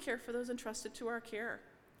called to care for those entrusted to our care.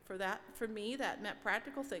 For me, that meant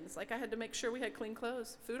practical things, like I had to make sure we had clean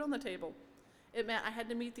clothes, food on the table. It meant I had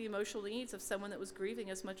to meet the emotional needs of someone that was grieving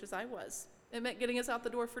as much as I was. It meant getting us out the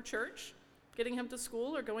door for church, getting him to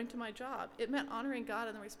school, or going to my job. It meant honoring God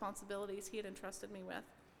and the responsibilities he had entrusted me with.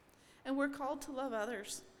 And we're called to love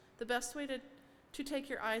others. The best way to take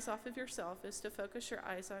your eyes off of yourself is to focus your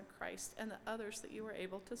eyes on Christ and the others that you are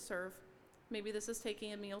able to serve. Maybe this is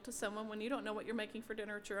taking a meal to someone when you don't know what you're making for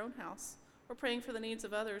dinner at your own house, or praying for the needs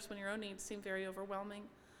of others when your own needs seem very overwhelming.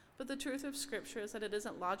 But the truth of Scripture is that it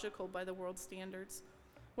isn't logical by the world's standards.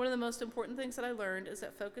 One of the most important things that I learned is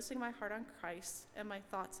that focusing my heart on Christ and my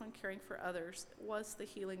thoughts on caring for others was the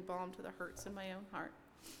healing balm to the hurts in my own heart.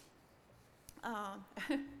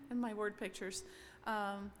 And my word pictures,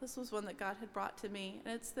 this was one that God had brought to me,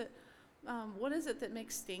 and it's that, what is it that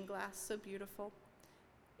makes stained glass so beautiful?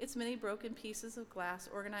 It's many broken pieces of glass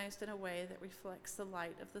organized in a way that reflects the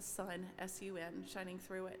light of the sun, S-U-N, shining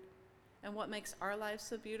through it. And what makes our lives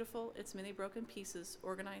so beautiful? It's many broken pieces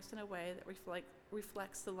organized in a way that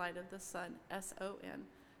reflects the light of the sun, S-O-N,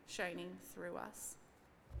 shining through us.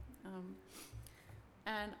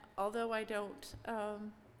 And although I don't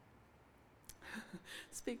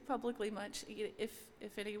speak publicly much,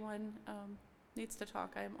 if anyone needs to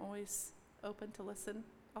talk, I am always open to listen.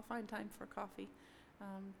 I'll find time for coffee.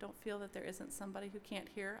 Don't feel that there isn't somebody who can't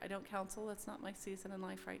hear. I don't counsel. That's not my season in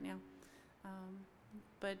life right now.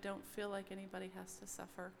 But don't feel like anybody has to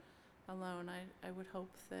suffer alone. I would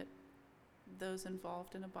hope that those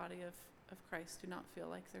involved in a body of Christ do not feel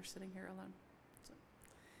like they're sitting here alone. So,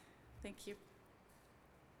 thank you.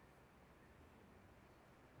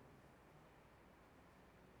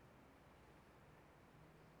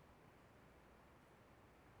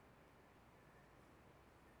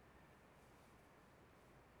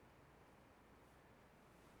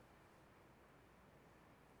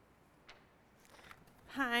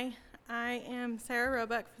 Hi, I am Sarah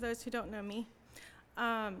Roebuck, for those who don't know me.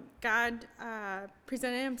 God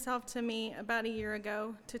presented himself to me about a year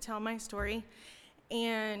ago to tell my story,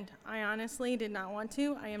 and I honestly did not want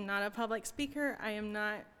to. I am not a public speaker. I am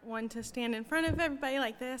not one to stand in front of everybody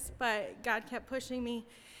like this, but God kept pushing me,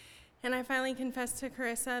 and I finally confessed to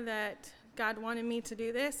Carissa that God wanted me to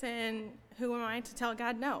do this, and who am I to tell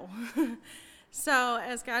God no? So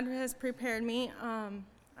as God has prepared me,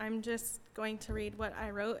 I'm just going to read what I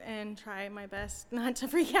wrote and try my best not to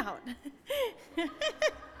freak out.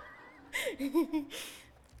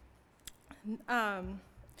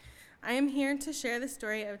 I am here to share the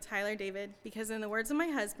story of Tyler David because, in the words of my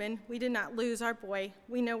husband, we did not lose our boy.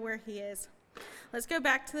 We know where he is. Let's go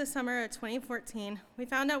back to the summer of 2014. We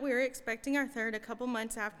found out we were expecting our third a couple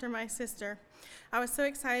months after my sister. I was so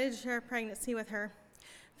excited to share a pregnancy with her.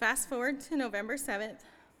 Fast forward to November 7th.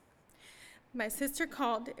 My sister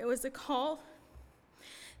called. It was a call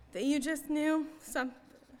that you just knew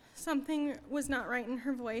something was not right in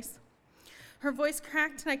her voice. Her voice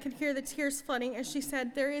cracked, and I could hear the tears flooding as she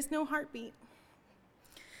said, "There is no heartbeat."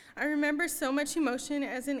 I remember so much emotion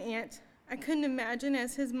as an aunt. I couldn't imagine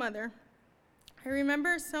as his mother. I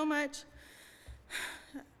remember so much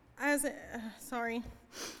as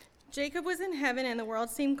Jacob was in heaven and the world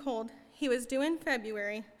seemed cold. He was due in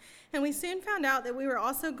February. And we soon found out that we were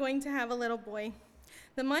also going to have a little boy.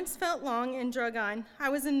 The months felt long and drug on. I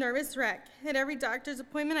was a nervous wreck. At every doctor's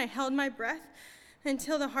appointment, I held my breath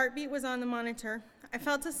until the heartbeat was on the monitor. I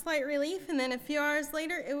felt a slight relief, and then a few hours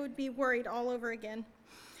later, it would be worried all over again.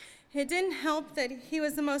 It didn't help that he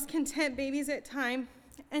was the most content babysit time,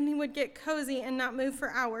 and he would get cozy and not move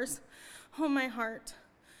for hours. Oh, my heart.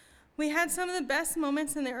 We had some of the best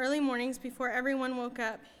moments in the early mornings before everyone woke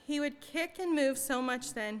up. He would kick and move so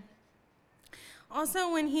much then.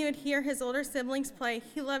 Also, when he would hear his older siblings play,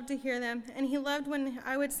 he loved to hear them, and he loved when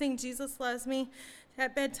I would sing Jesus Loves Me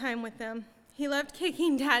at bedtime with them. He loved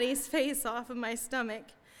kicking Daddy's face off of my stomach.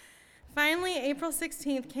 Finally, April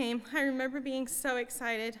 16th came. I remember being so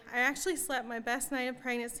excited. I actually slept my best night of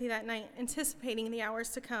pregnancy that night, anticipating the hours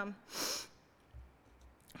to come.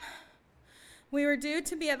 We were due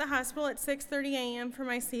to be at the hospital at 6:30 a.m. for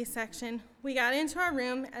my C-section. We got into our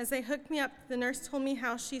room. As they hooked me up, the nurse told me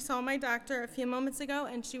how she saw my doctor a few moments ago,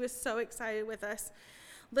 and she was so excited with us.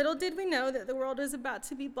 Little did we know that the world was about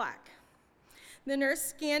to be black. The nurse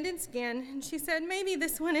scanned, and she said, "Maybe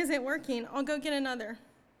this one isn't working. I'll go get another."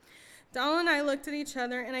 Donald and I looked at each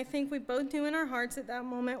other, and I think we both knew in our hearts at that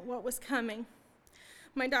moment what was coming.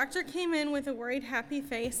 My doctor came in with a worried, happy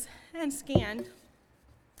face and scanned.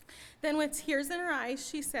 Then with tears in her eyes,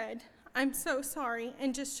 she said, "I'm so sorry,"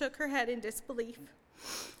 and just shook her head in disbelief.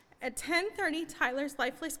 At 10:30, Tyler's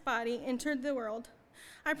lifeless body entered the world.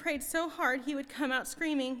 I prayed so hard he would come out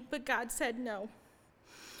screaming, but God said no.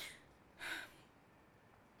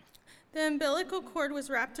 The umbilical cord was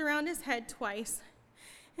wrapped around his head twice,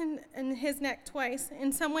 and his neck twice.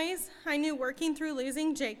 In some ways, I knew working through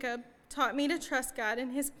losing Jacob taught me to trust God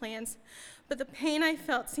and his plans, but the pain I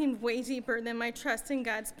felt seemed way deeper than my trust in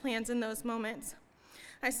God's plans in those moments.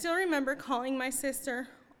 I still remember calling my sister.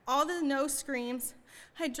 All the no screams.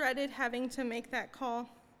 I dreaded having to make that call.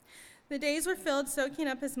 The days were filled soaking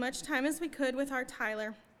up as much time as we could with our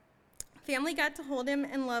Tyler. Family got to hold him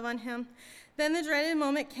and love on him. Then the dreaded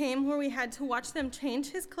moment came where we had to watch them change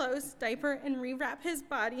his clothes, diaper, and rewrap his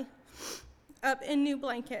body up in new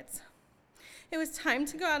blankets. It was time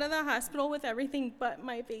to go out of the hospital with everything but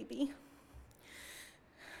my baby.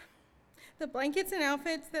 The blankets and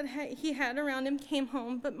outfits that he had around him came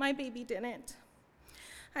home, but my baby didn't.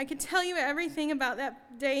 I could tell you everything about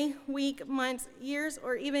that day, week, months, years,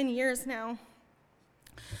 or even years now.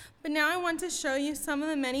 But now I want to show you some of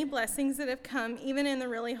the many blessings that have come even in the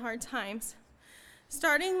really hard times.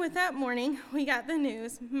 Starting with that morning, we got the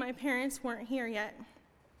news my parents weren't here yet.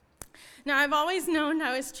 Now, I've always known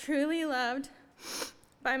I was truly loved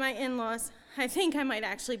by my in-laws. I think I might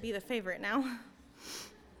actually be the favorite now.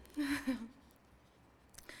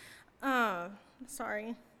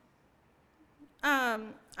 Sorry.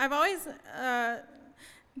 I've always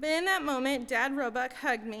been in that moment. Dad Roebuck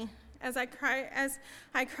hugged me. As I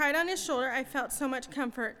cried on his shoulder, I felt so much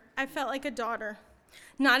comfort. I felt like a daughter,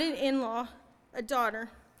 not an in-law, a daughter.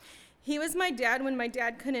 He was my dad when my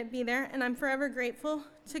dad couldn't be there, and I'm forever grateful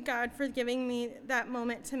to God for giving me that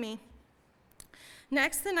moment to me.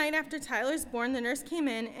 Next, the night after Tyler's born, the nurse came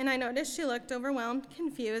in, and I noticed she looked overwhelmed,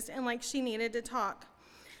 confused, and like she needed to talk.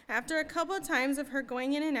 After a couple of times of her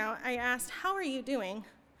going in and out, I asked, "How are you doing?"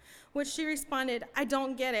 Which she responded, "I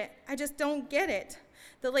don't get it. I just don't get it.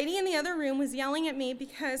 The lady in the other room was yelling at me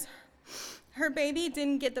because her baby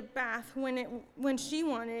didn't get the bath when she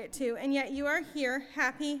wanted it to, and yet you are here,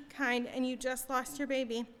 happy, kind, and you just lost your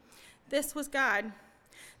baby." This was God.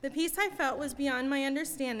 The peace I felt was beyond my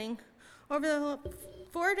understanding. Over the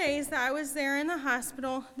 4 days that I was there in the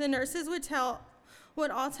hospital, the nurses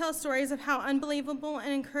would all tell stories of how unbelievable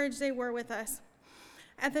and encouraged they were with us.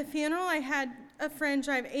 At the funeral, I had a friend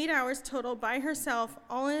drive 8 hours total by herself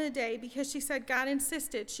all in a day because she said God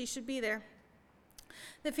insisted she should be there.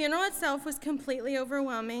 The funeral itself was completely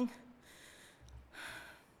overwhelming.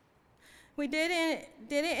 We did it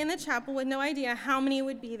in the chapel with no idea how many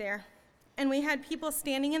would be there, and we had people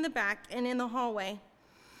standing in the back and in the hallway.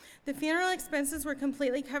 The funeral expenses were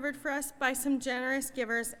completely covered for us by some generous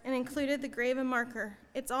givers and included the grave and marker.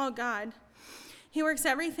 It's all God. He works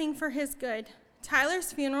everything for his good.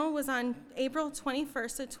 Tyler's funeral was on April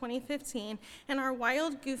 21st of 2015, and our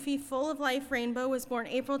wild, goofy, full-of-life rainbow was born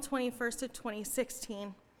April 21st of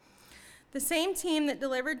 2016. The same team that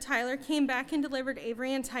delivered Tyler came back and delivered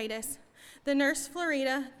Avery and Titus. The nurse,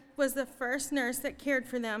 Florida, was the first nurse that cared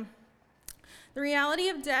for them. The reality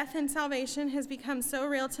of death and salvation has become so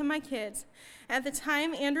real to my kids. At the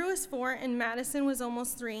time, Andrew was 4 and Madison was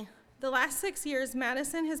almost 3. The last 6 years,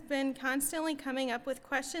 Madison has been constantly coming up with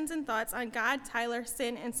questions and thoughts on God, Tyler,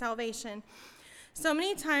 sin, and salvation. So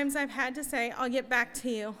many times I've had to say, "I'll get back to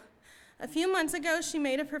you." A few months ago, she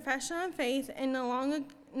made a profession of faith and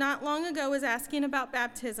not long ago was asking about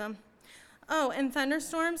baptism. Oh, and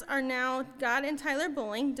thunderstorms are now God and Tyler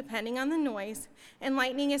bowling, depending on the noise, and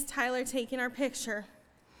lightning is Tyler taking our picture.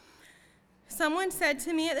 Someone said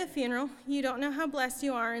to me at the funeral, "You don't know how blessed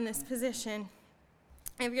you are in this position."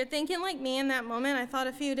 If you're thinking like me in that moment, I thought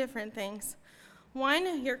a few different things.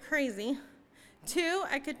 1, you're crazy. 2,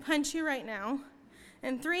 I could punch you right now.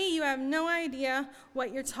 And 3, you have no idea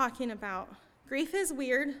what you're talking about. Grief is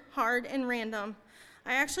weird, hard, and random.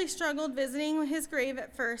 I actually struggled visiting his grave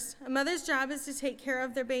at first. A mother's job is to take care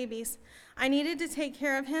of their babies. I needed to take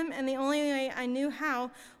care of him, and the only way I knew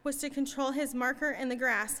how was to control his marker in the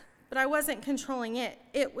grass. But I wasn't controlling it.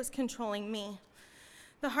 It was controlling me.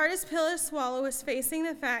 The hardest pill to swallow was facing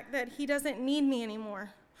the fact that he doesn't need me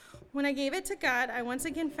anymore. When I gave it to God, I once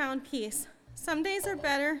again found peace. Some days are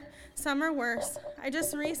better, some are worse.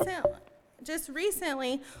 Just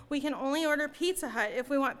recently, we can only order Pizza Hut if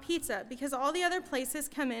we want pizza because all the other places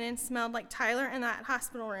come in and smelled like Tyler in that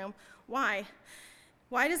hospital room. Why?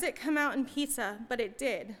 Why does it come out in pizza? But it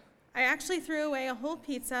did. I actually threw away a whole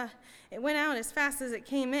pizza. It went out as fast as it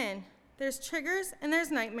came in. There's triggers and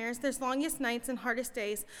there's nightmares. There's longest nights and hardest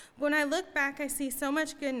days. But when I look back, I see so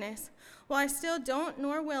much goodness. While I still don't,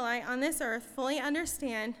 nor will I, on this earth fully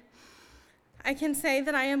understand, I can say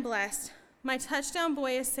that I am blessed. My touchdown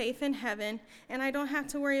boy is safe in heaven, and I don't have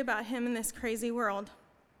to worry about him in this crazy world.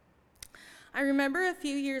 I remember a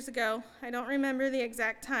few years ago, I don't remember the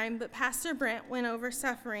exact time, but Pastor Brent went over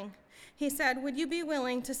suffering. He said, "Would you be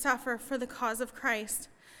willing to suffer for the cause of Christ?"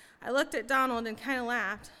 I looked at Donald and kind of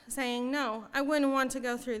laughed, saying, "No, I wouldn't want to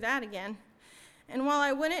go through that again." And while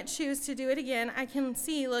I wouldn't choose to do it again, I can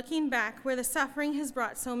see, looking back, where the suffering has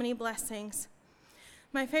brought so many blessings.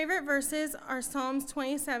 My favorite verses are Psalms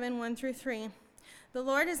 27, 1-3. "The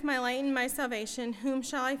Lord is my light and my salvation. Whom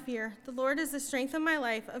shall I fear? The Lord is the strength of my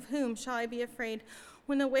life. Of whom shall I be afraid?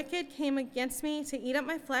 When the wicked came against me to eat up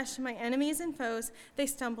my flesh, my enemies and foes, they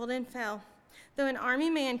stumbled and fell. Though an army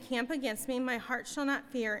may encamp against me, my heart shall not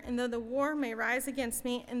fear. And though the war may rise against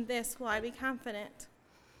me, in this will I be confident."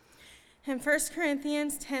 In 1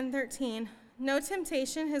 Corinthians 10:13, "No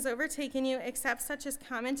temptation has overtaken you except such as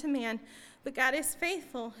common to man, but God is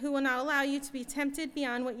faithful, who will not allow you to be tempted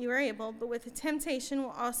beyond what you are able, but with the temptation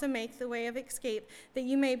will also make the way of escape, that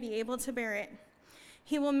you may be able to bear it.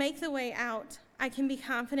 He will make the way out. I can be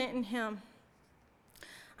confident in him."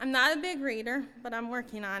 I'm not a big reader, but I'm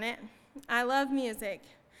working on it. I love music.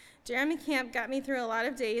 Jeremy Camp got me through a lot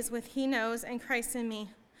of days with He Knows and Christ in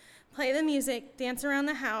Me. Play the music, dance around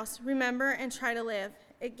the house, remember, and try to live.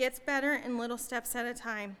 It gets better in little steps at a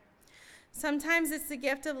time. Sometimes it's the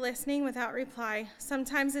gift of listening without reply.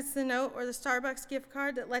 Sometimes it's the note or the Starbucks gift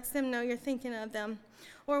card that lets them know you're thinking of them,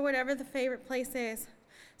 or whatever the favorite place is.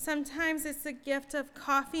 Sometimes it's the gift of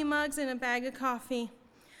coffee mugs and a bag of coffee.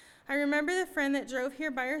 I remember the friend that drove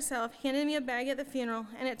here by herself handed me a bag at the funeral,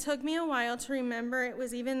 and it took me a while to remember it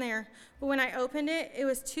was even there. But when I opened it, it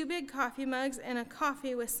was 2 big coffee mugs and a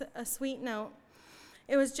coffee with a sweet note.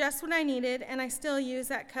 It was just what I needed, and I still use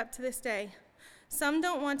that cup to this day. Some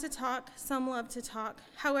don't want to talk, some love to talk.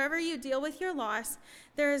 However you deal with your loss,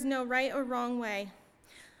 there is no right or wrong way.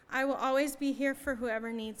 I will always be here for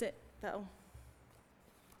whoever needs it, though.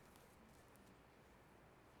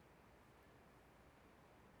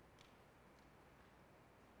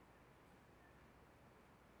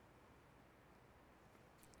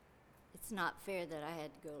 It's not fair that I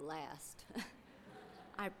had to go last.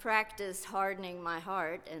 I practiced hardening my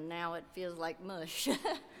heart, and now it feels like mush.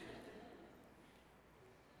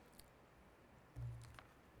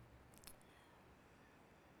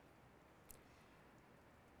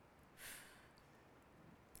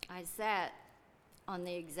 I sat on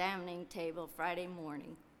the examining table Friday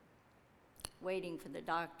morning, waiting for the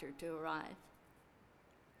doctor to arrive.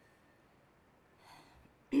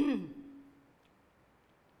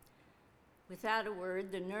 Without a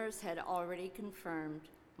word, the nurse had already confirmed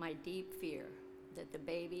my deep fear that the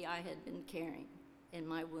baby I had been carrying in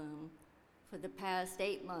my womb for the past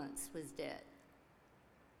 8 months was dead.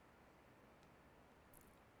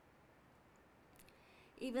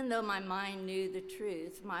 Even though my mind knew the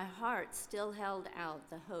truth, my heart still held out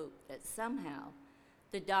the hope that somehow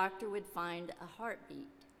the doctor would find a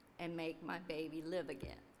heartbeat and make my baby live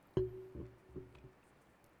again.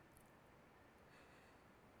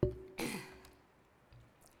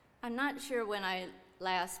 I'm not sure when I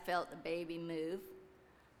last felt the baby move.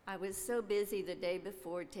 I was so busy the day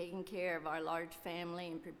before taking care of our large family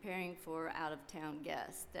and preparing for out-of-town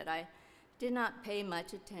guests that I did not pay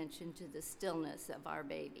much attention to the stillness of our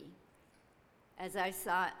baby. As I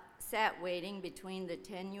sat waiting between the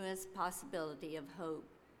tenuous possibility of hope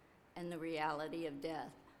and the reality of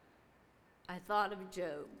death, I thought of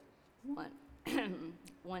Job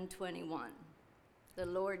 121. The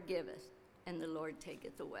Lord giveth, and the Lord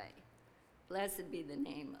taketh away. Blessed be the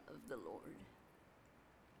name of the Lord.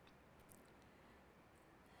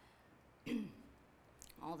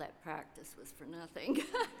 All that practice was for nothing.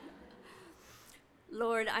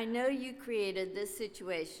 Lord, I know you created this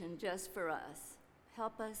situation just for us.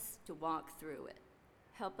 Help us to walk through it.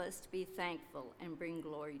 Help us to be thankful and bring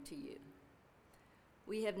glory to you.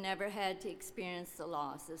 We have never had to experience the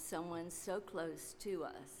loss of someone so close to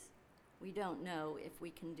us. We don't know if we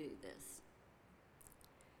can do this.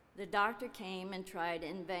 The doctor came and tried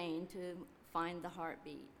in vain to find the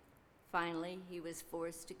heartbeat. Finally, he was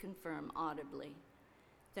forced to confirm audibly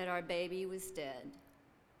that our baby was dead.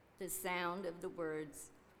 The sound of the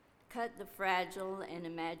words cut the fragile and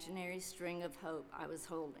imaginary string of hope I was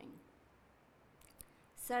holding.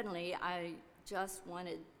 Suddenly, I just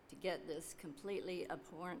wanted to get this completely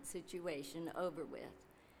abhorrent situation over with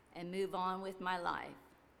and move on with my life.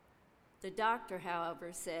 The doctor,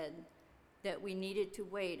 however, said that we needed to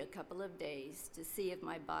wait a couple of days to see if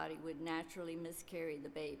my body would naturally miscarry the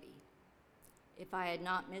baby. If I had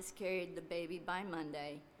not miscarried the baby by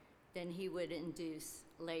Monday, then he would induce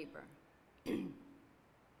labor.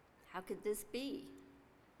 How could this be?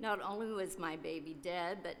 Not only was my baby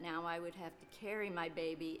dead, but now I would have to carry my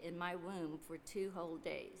baby in my womb for 2 whole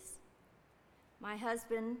days. My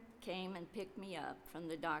husband came and picked me up from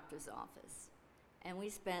the doctor's office, and we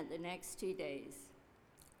spent the next 2 days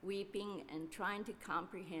weeping and trying to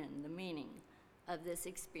comprehend the meaning of this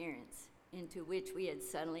experience into which we had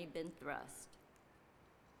suddenly been thrust.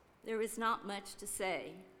 There was not much to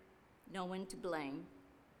say, no one to blame.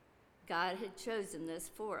 God had chosen this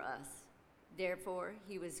for us. Therefore,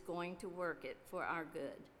 he was going to work it for our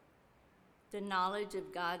good. The knowledge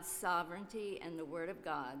of God's sovereignty and the Word of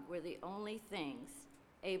God were the only things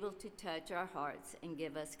able to touch our hearts and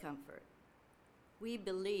give us comfort. We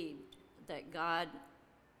believed that God's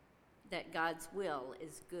will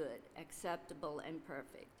is good, acceptable, and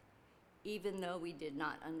perfect, even though we did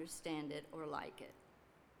not understand it or like it.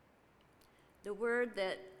 The word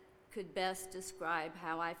that could best describe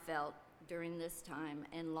how I felt during this time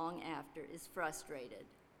and long after is frustrated.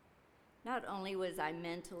 Not only was I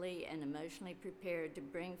mentally and emotionally prepared to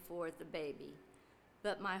bring forth a baby,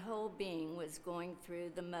 but my whole being was going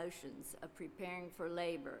through the motions of preparing for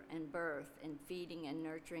labor and birth and feeding and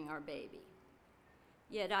nurturing our baby.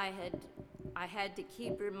 Yet I had to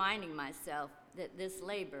keep reminding myself that this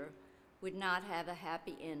labor would not have a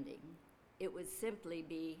happy ending. It would simply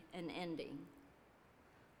be an ending.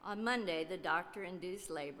 On Monday, the doctor induced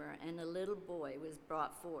labor and a little boy was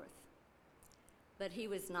brought forth. But he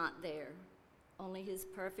was not there. Only his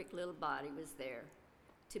perfect little body was there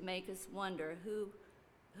to make us wonder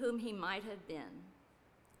whom he might have been.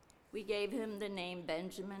 We gave him the name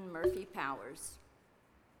Benjamin Murphy Powers,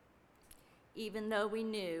 even though we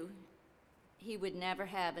knew he would never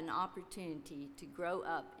have an opportunity to grow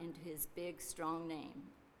up into his big, strong name.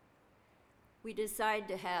 We decided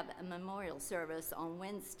to have a memorial service on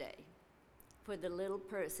Wednesday for the little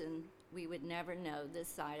person we would never know this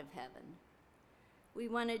side of heaven. We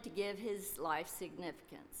wanted to give his life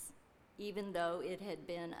significance, even though it had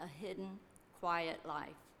been a hidden, quiet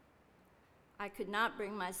life. I could not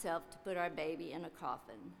bring myself to put our baby in a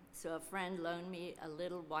coffin, so a friend loaned me a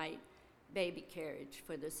little white baby carriage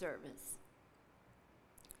for the service.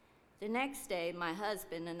 The next day, my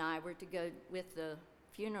husband and I were to go with the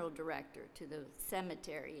funeral director to the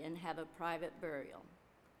cemetery and have a private burial.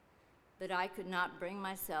 But I could not bring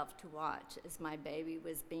myself to watch as my baby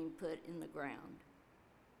was being put in the ground.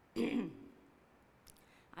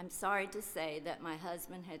 I'm sorry to say that my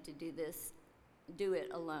husband had to do it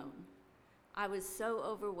alone. I was so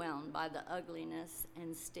overwhelmed by the ugliness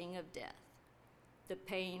and sting of death. The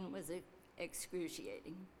pain was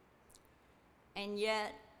excruciating. And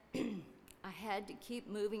yet, I had to keep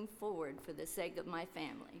moving forward for the sake of my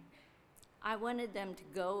family. I wanted them to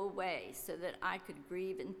go away so that I could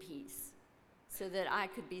grieve in peace, so that I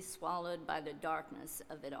could be swallowed by the darkness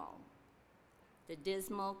of it all. The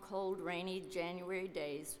dismal, cold, rainy January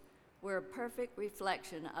days were a perfect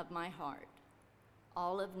reflection of my heart.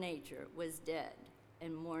 All of nature was dead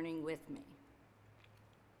and mourning with me.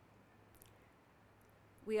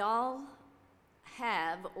 We all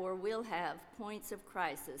have or will have points of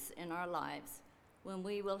crisis in our lives when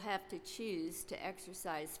we will have to choose to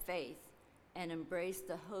exercise faith and embrace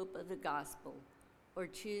the hope of the gospel, or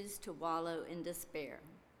choose to wallow in despair.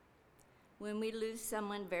 When we lose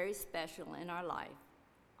someone very special in our life,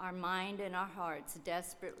 our mind and our hearts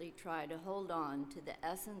desperately try to hold on to the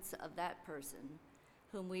essence of that person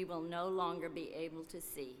whom we will no longer be able to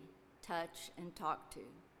see, touch, and talk to.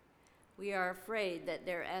 We are afraid that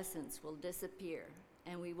their essence will disappear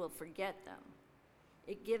and we will forget them.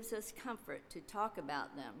 It gives us comfort to talk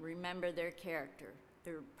about them, remember their character,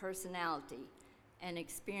 their personality, and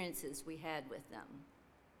experiences we had with them.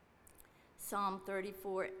 Psalm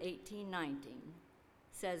 34:18-19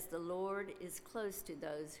 says, "The Lord is close to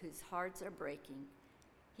those whose hearts are breaking.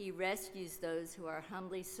 He rescues those who are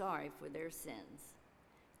humbly sorry for their sins.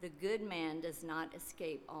 The good man does not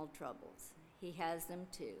escape all troubles. He has them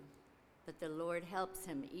too, but the Lord helps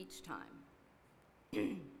him each time."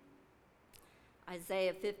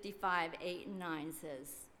 Isaiah 55:8-9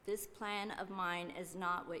 says, "This plan of mine is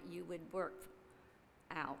not what you would work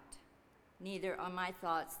out, neither are my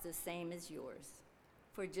thoughts the same as yours.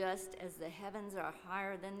 For just as the heavens are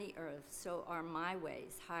higher than the earth, so are my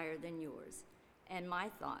ways higher than yours, and my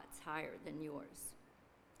thoughts higher than yours."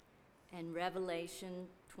 And Revelation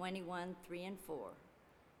 21:3-4,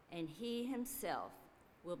 "And he himself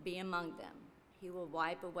will be among them. He will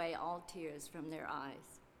wipe away all tears from their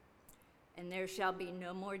eyes. And there shall be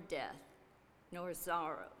no more death, nor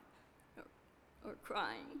sorrow, nor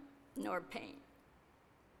crying, nor pain."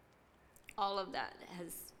 All of that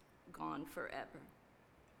has gone forever.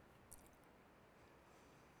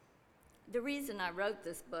 The reason I wrote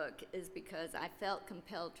this book is because I felt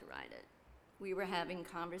compelled to write it. We were having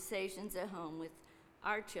conversations at home with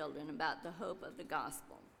our children about the hope of the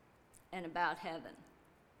gospel and about heaven.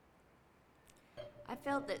 I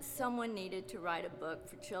felt that someone needed to write a book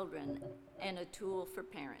for children and a tool for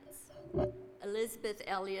parents. Elizabeth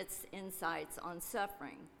Elliot's insights on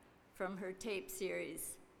suffering from her tape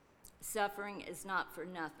series, "Suffering is Not for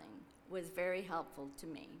Nothing," was very helpful to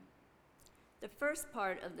me. The first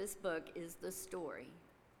part of this book is the story,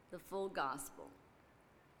 the full gospel.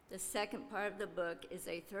 The second part of the book is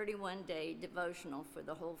a 31-day devotional for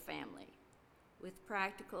the whole family, with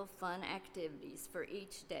practical, fun activities for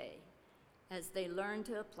each day as they learn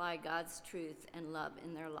to apply God's truth and love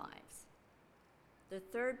in their lives. The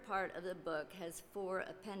third part of the book has 4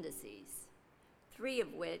 appendices, 3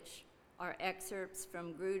 of which are excerpts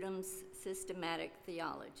from Grudem's systematic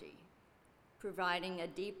theology, providing a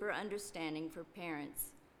deeper understanding for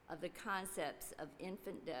parents of the concepts of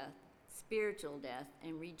infant death, spiritual death,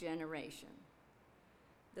 and regeneration.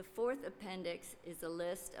 The 4th appendix is a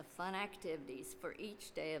list of fun activities for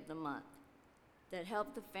each day of the month that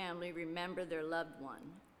help the family remember their loved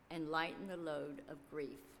one and lighten the load of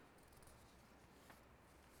grief.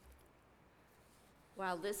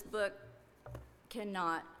 While this book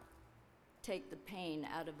cannot take the pain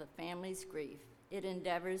out of a family's grief, it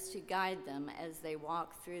endeavors to guide them as they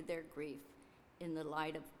walk through their grief in the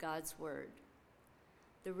light of God's Word.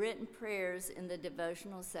 The written prayers in the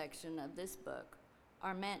devotional section of this book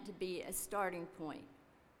are meant to be a starting point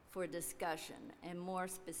for discussion and more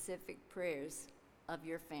specific prayers of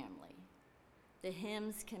your family. The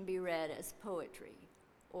hymns can be read as poetry,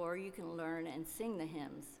 or you can learn and sing the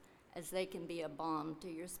hymns as they can be a balm to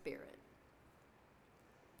your spirit.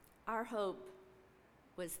 Our hope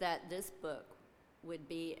was that this book would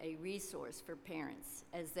be a resource for parents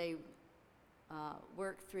as they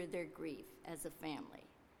work through their grief as a family,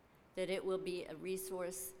 that it will be a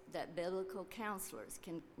resource that biblical counselors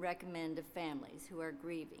can recommend to families who are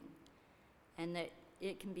grieving, and that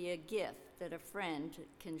it can be a gift that a friend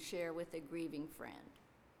can share with a grieving friend.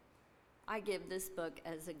 I give this book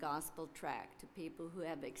as a gospel tract to people who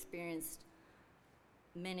have experienced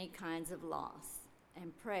many kinds of loss,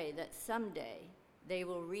 and pray that someday they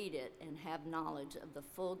will read it and have knowledge of the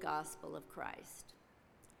full gospel of Christ.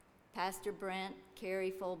 Pastor Brent,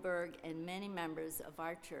 Carrie Fulberg, and many members of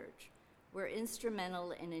our church were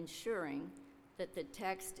instrumental in ensuring that the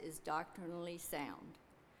text is doctrinally sound.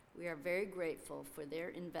 We are very grateful for their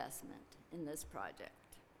investment in this project.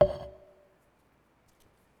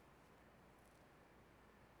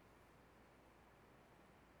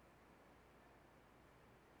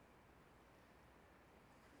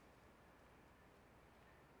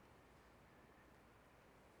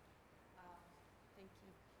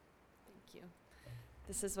 Thank you.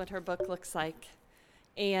 This is what her book looks like.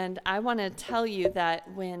 And I want to tell you that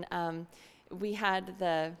when we had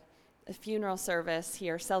the funeral service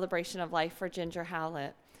here, Celebration of Life for Ginger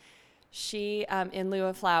Howlett, she, in lieu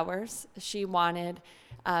of flowers, she wanted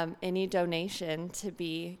any donation to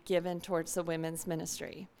be given towards the women's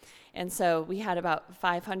ministry. And so we had about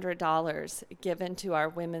 $500 given to our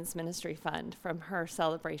women's ministry fund from her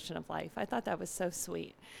Celebration of Life. I thought that was so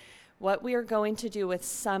sweet. What we are going to do with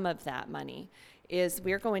some of that money is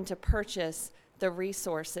we're going to purchase the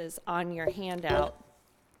resources on your handout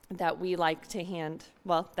that we like to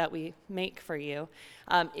that we make for you.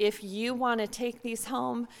 If you want to take these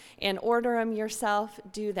home and order them yourself,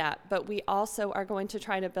 do that. But we also are going to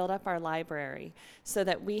try to build up our library so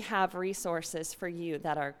that we have resources for you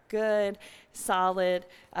that are good, solid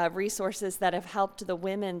resources that have helped the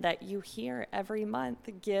women that you hear every month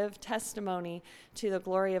give testimony to the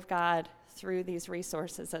glory of God through these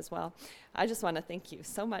resources as well. I just want to thank you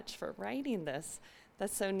so much for writing this.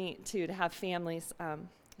 That's so neat, too, to have families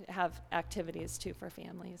have activities too for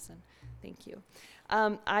families, and thank you.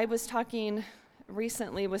 I was talking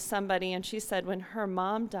recently with somebody, and she said when her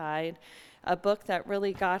mom died, a book that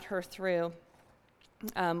really got her through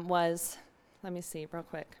was, let me see real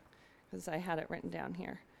quick, because I had it written down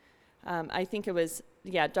here. I think it was,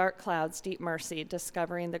 Dark Clouds, Deep Mercy,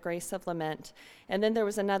 Discovering the Grace of Lament. And then there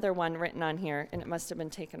was another one written on here, and it must have been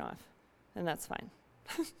taken off, and that's fine.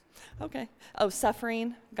 Okay. Oh,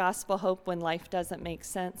 Suffering, Gospel Hope When Life Doesn't Make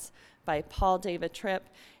Sense by Paul David Tripp.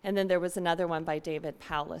 And then there was another one by David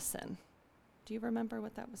Powlison. Do you remember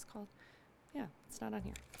what that was called? Yeah, it's not on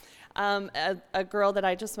here. A girl that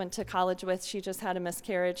I just went to college with, she just had a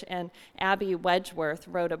miscarriage, and Abby Wedgeworth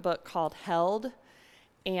wrote a book called Held,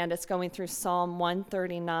 and it's going through Psalm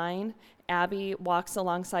 139. Abby walks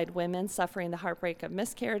alongside women suffering the heartbreak of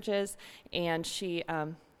miscarriages, and she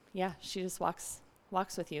just walks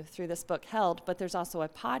with you through this book, Held. But there's also a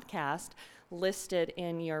podcast listed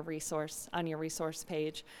in your resource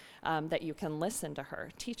page that you can listen to her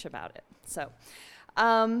teach about it. So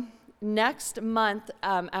next month,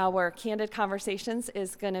 our Candid Conversations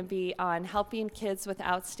is going to be on helping kids with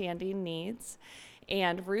outstanding needs.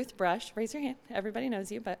 And Ruth Brush, raise your hand, everybody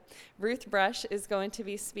knows you, but Ruth Brush is going to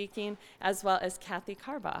be speaking, as well as Kathy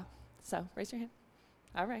Carbaugh. So raise your hand.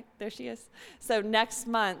 All right, there she is. So next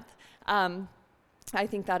month, I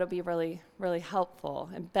think that'll be really, really helpful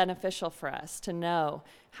and beneficial for us to know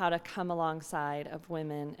how to come alongside of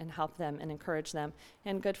women and help them and encourage them,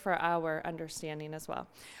 and good for our understanding as well.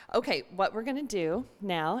 Okay, what we're going to do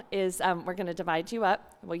now is we're going to divide you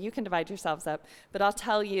up. Well, you can divide yourselves up, but I'll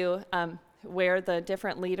tell you where the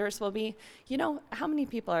different leaders will be. You know, how many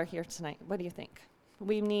people are here tonight? What do you think?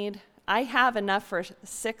 I have enough for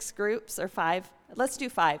 6 groups or 5. Let's do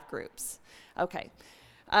 5 groups. Okay.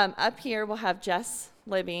 Up here, we'll have Jess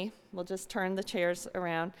Libby. We'll just turn the chairs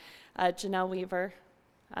around. Janelle Weaver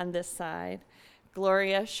on this side.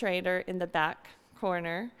 Gloria Schrader in the back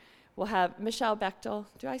corner. We'll have Michelle Bechtel.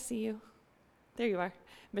 Do I see you? There you are.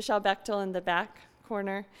 Michelle Bechtel in the back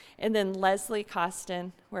corner. And then Leslie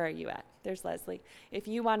Costin. Where are you at? There's Leslie. If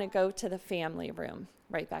you want to go to the family room,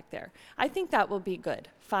 right back there. I think that will be good.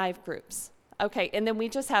 5 groups. Okay, and then we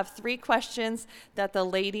just have 3 questions that the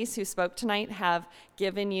ladies who spoke tonight have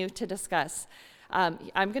given you to discuss. I'm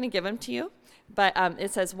going to give them to you, but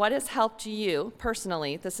it says, what has helped you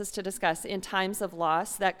personally, this is to discuss, in times of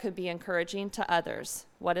loss that could be encouraging to others?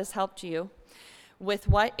 What has helped you? With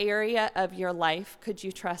what area of your life could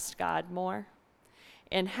you trust God more?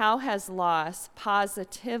 And how has loss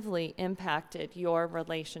positively impacted your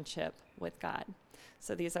relationship with God?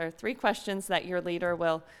 So these are 3 questions that your leader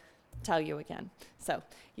will tell you again. So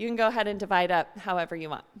you can go ahead and divide up however you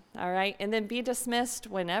want. All right. And then be dismissed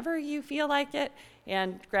whenever you feel like it,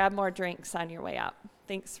 and grab more drinks on your way out.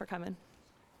 Thanks for coming.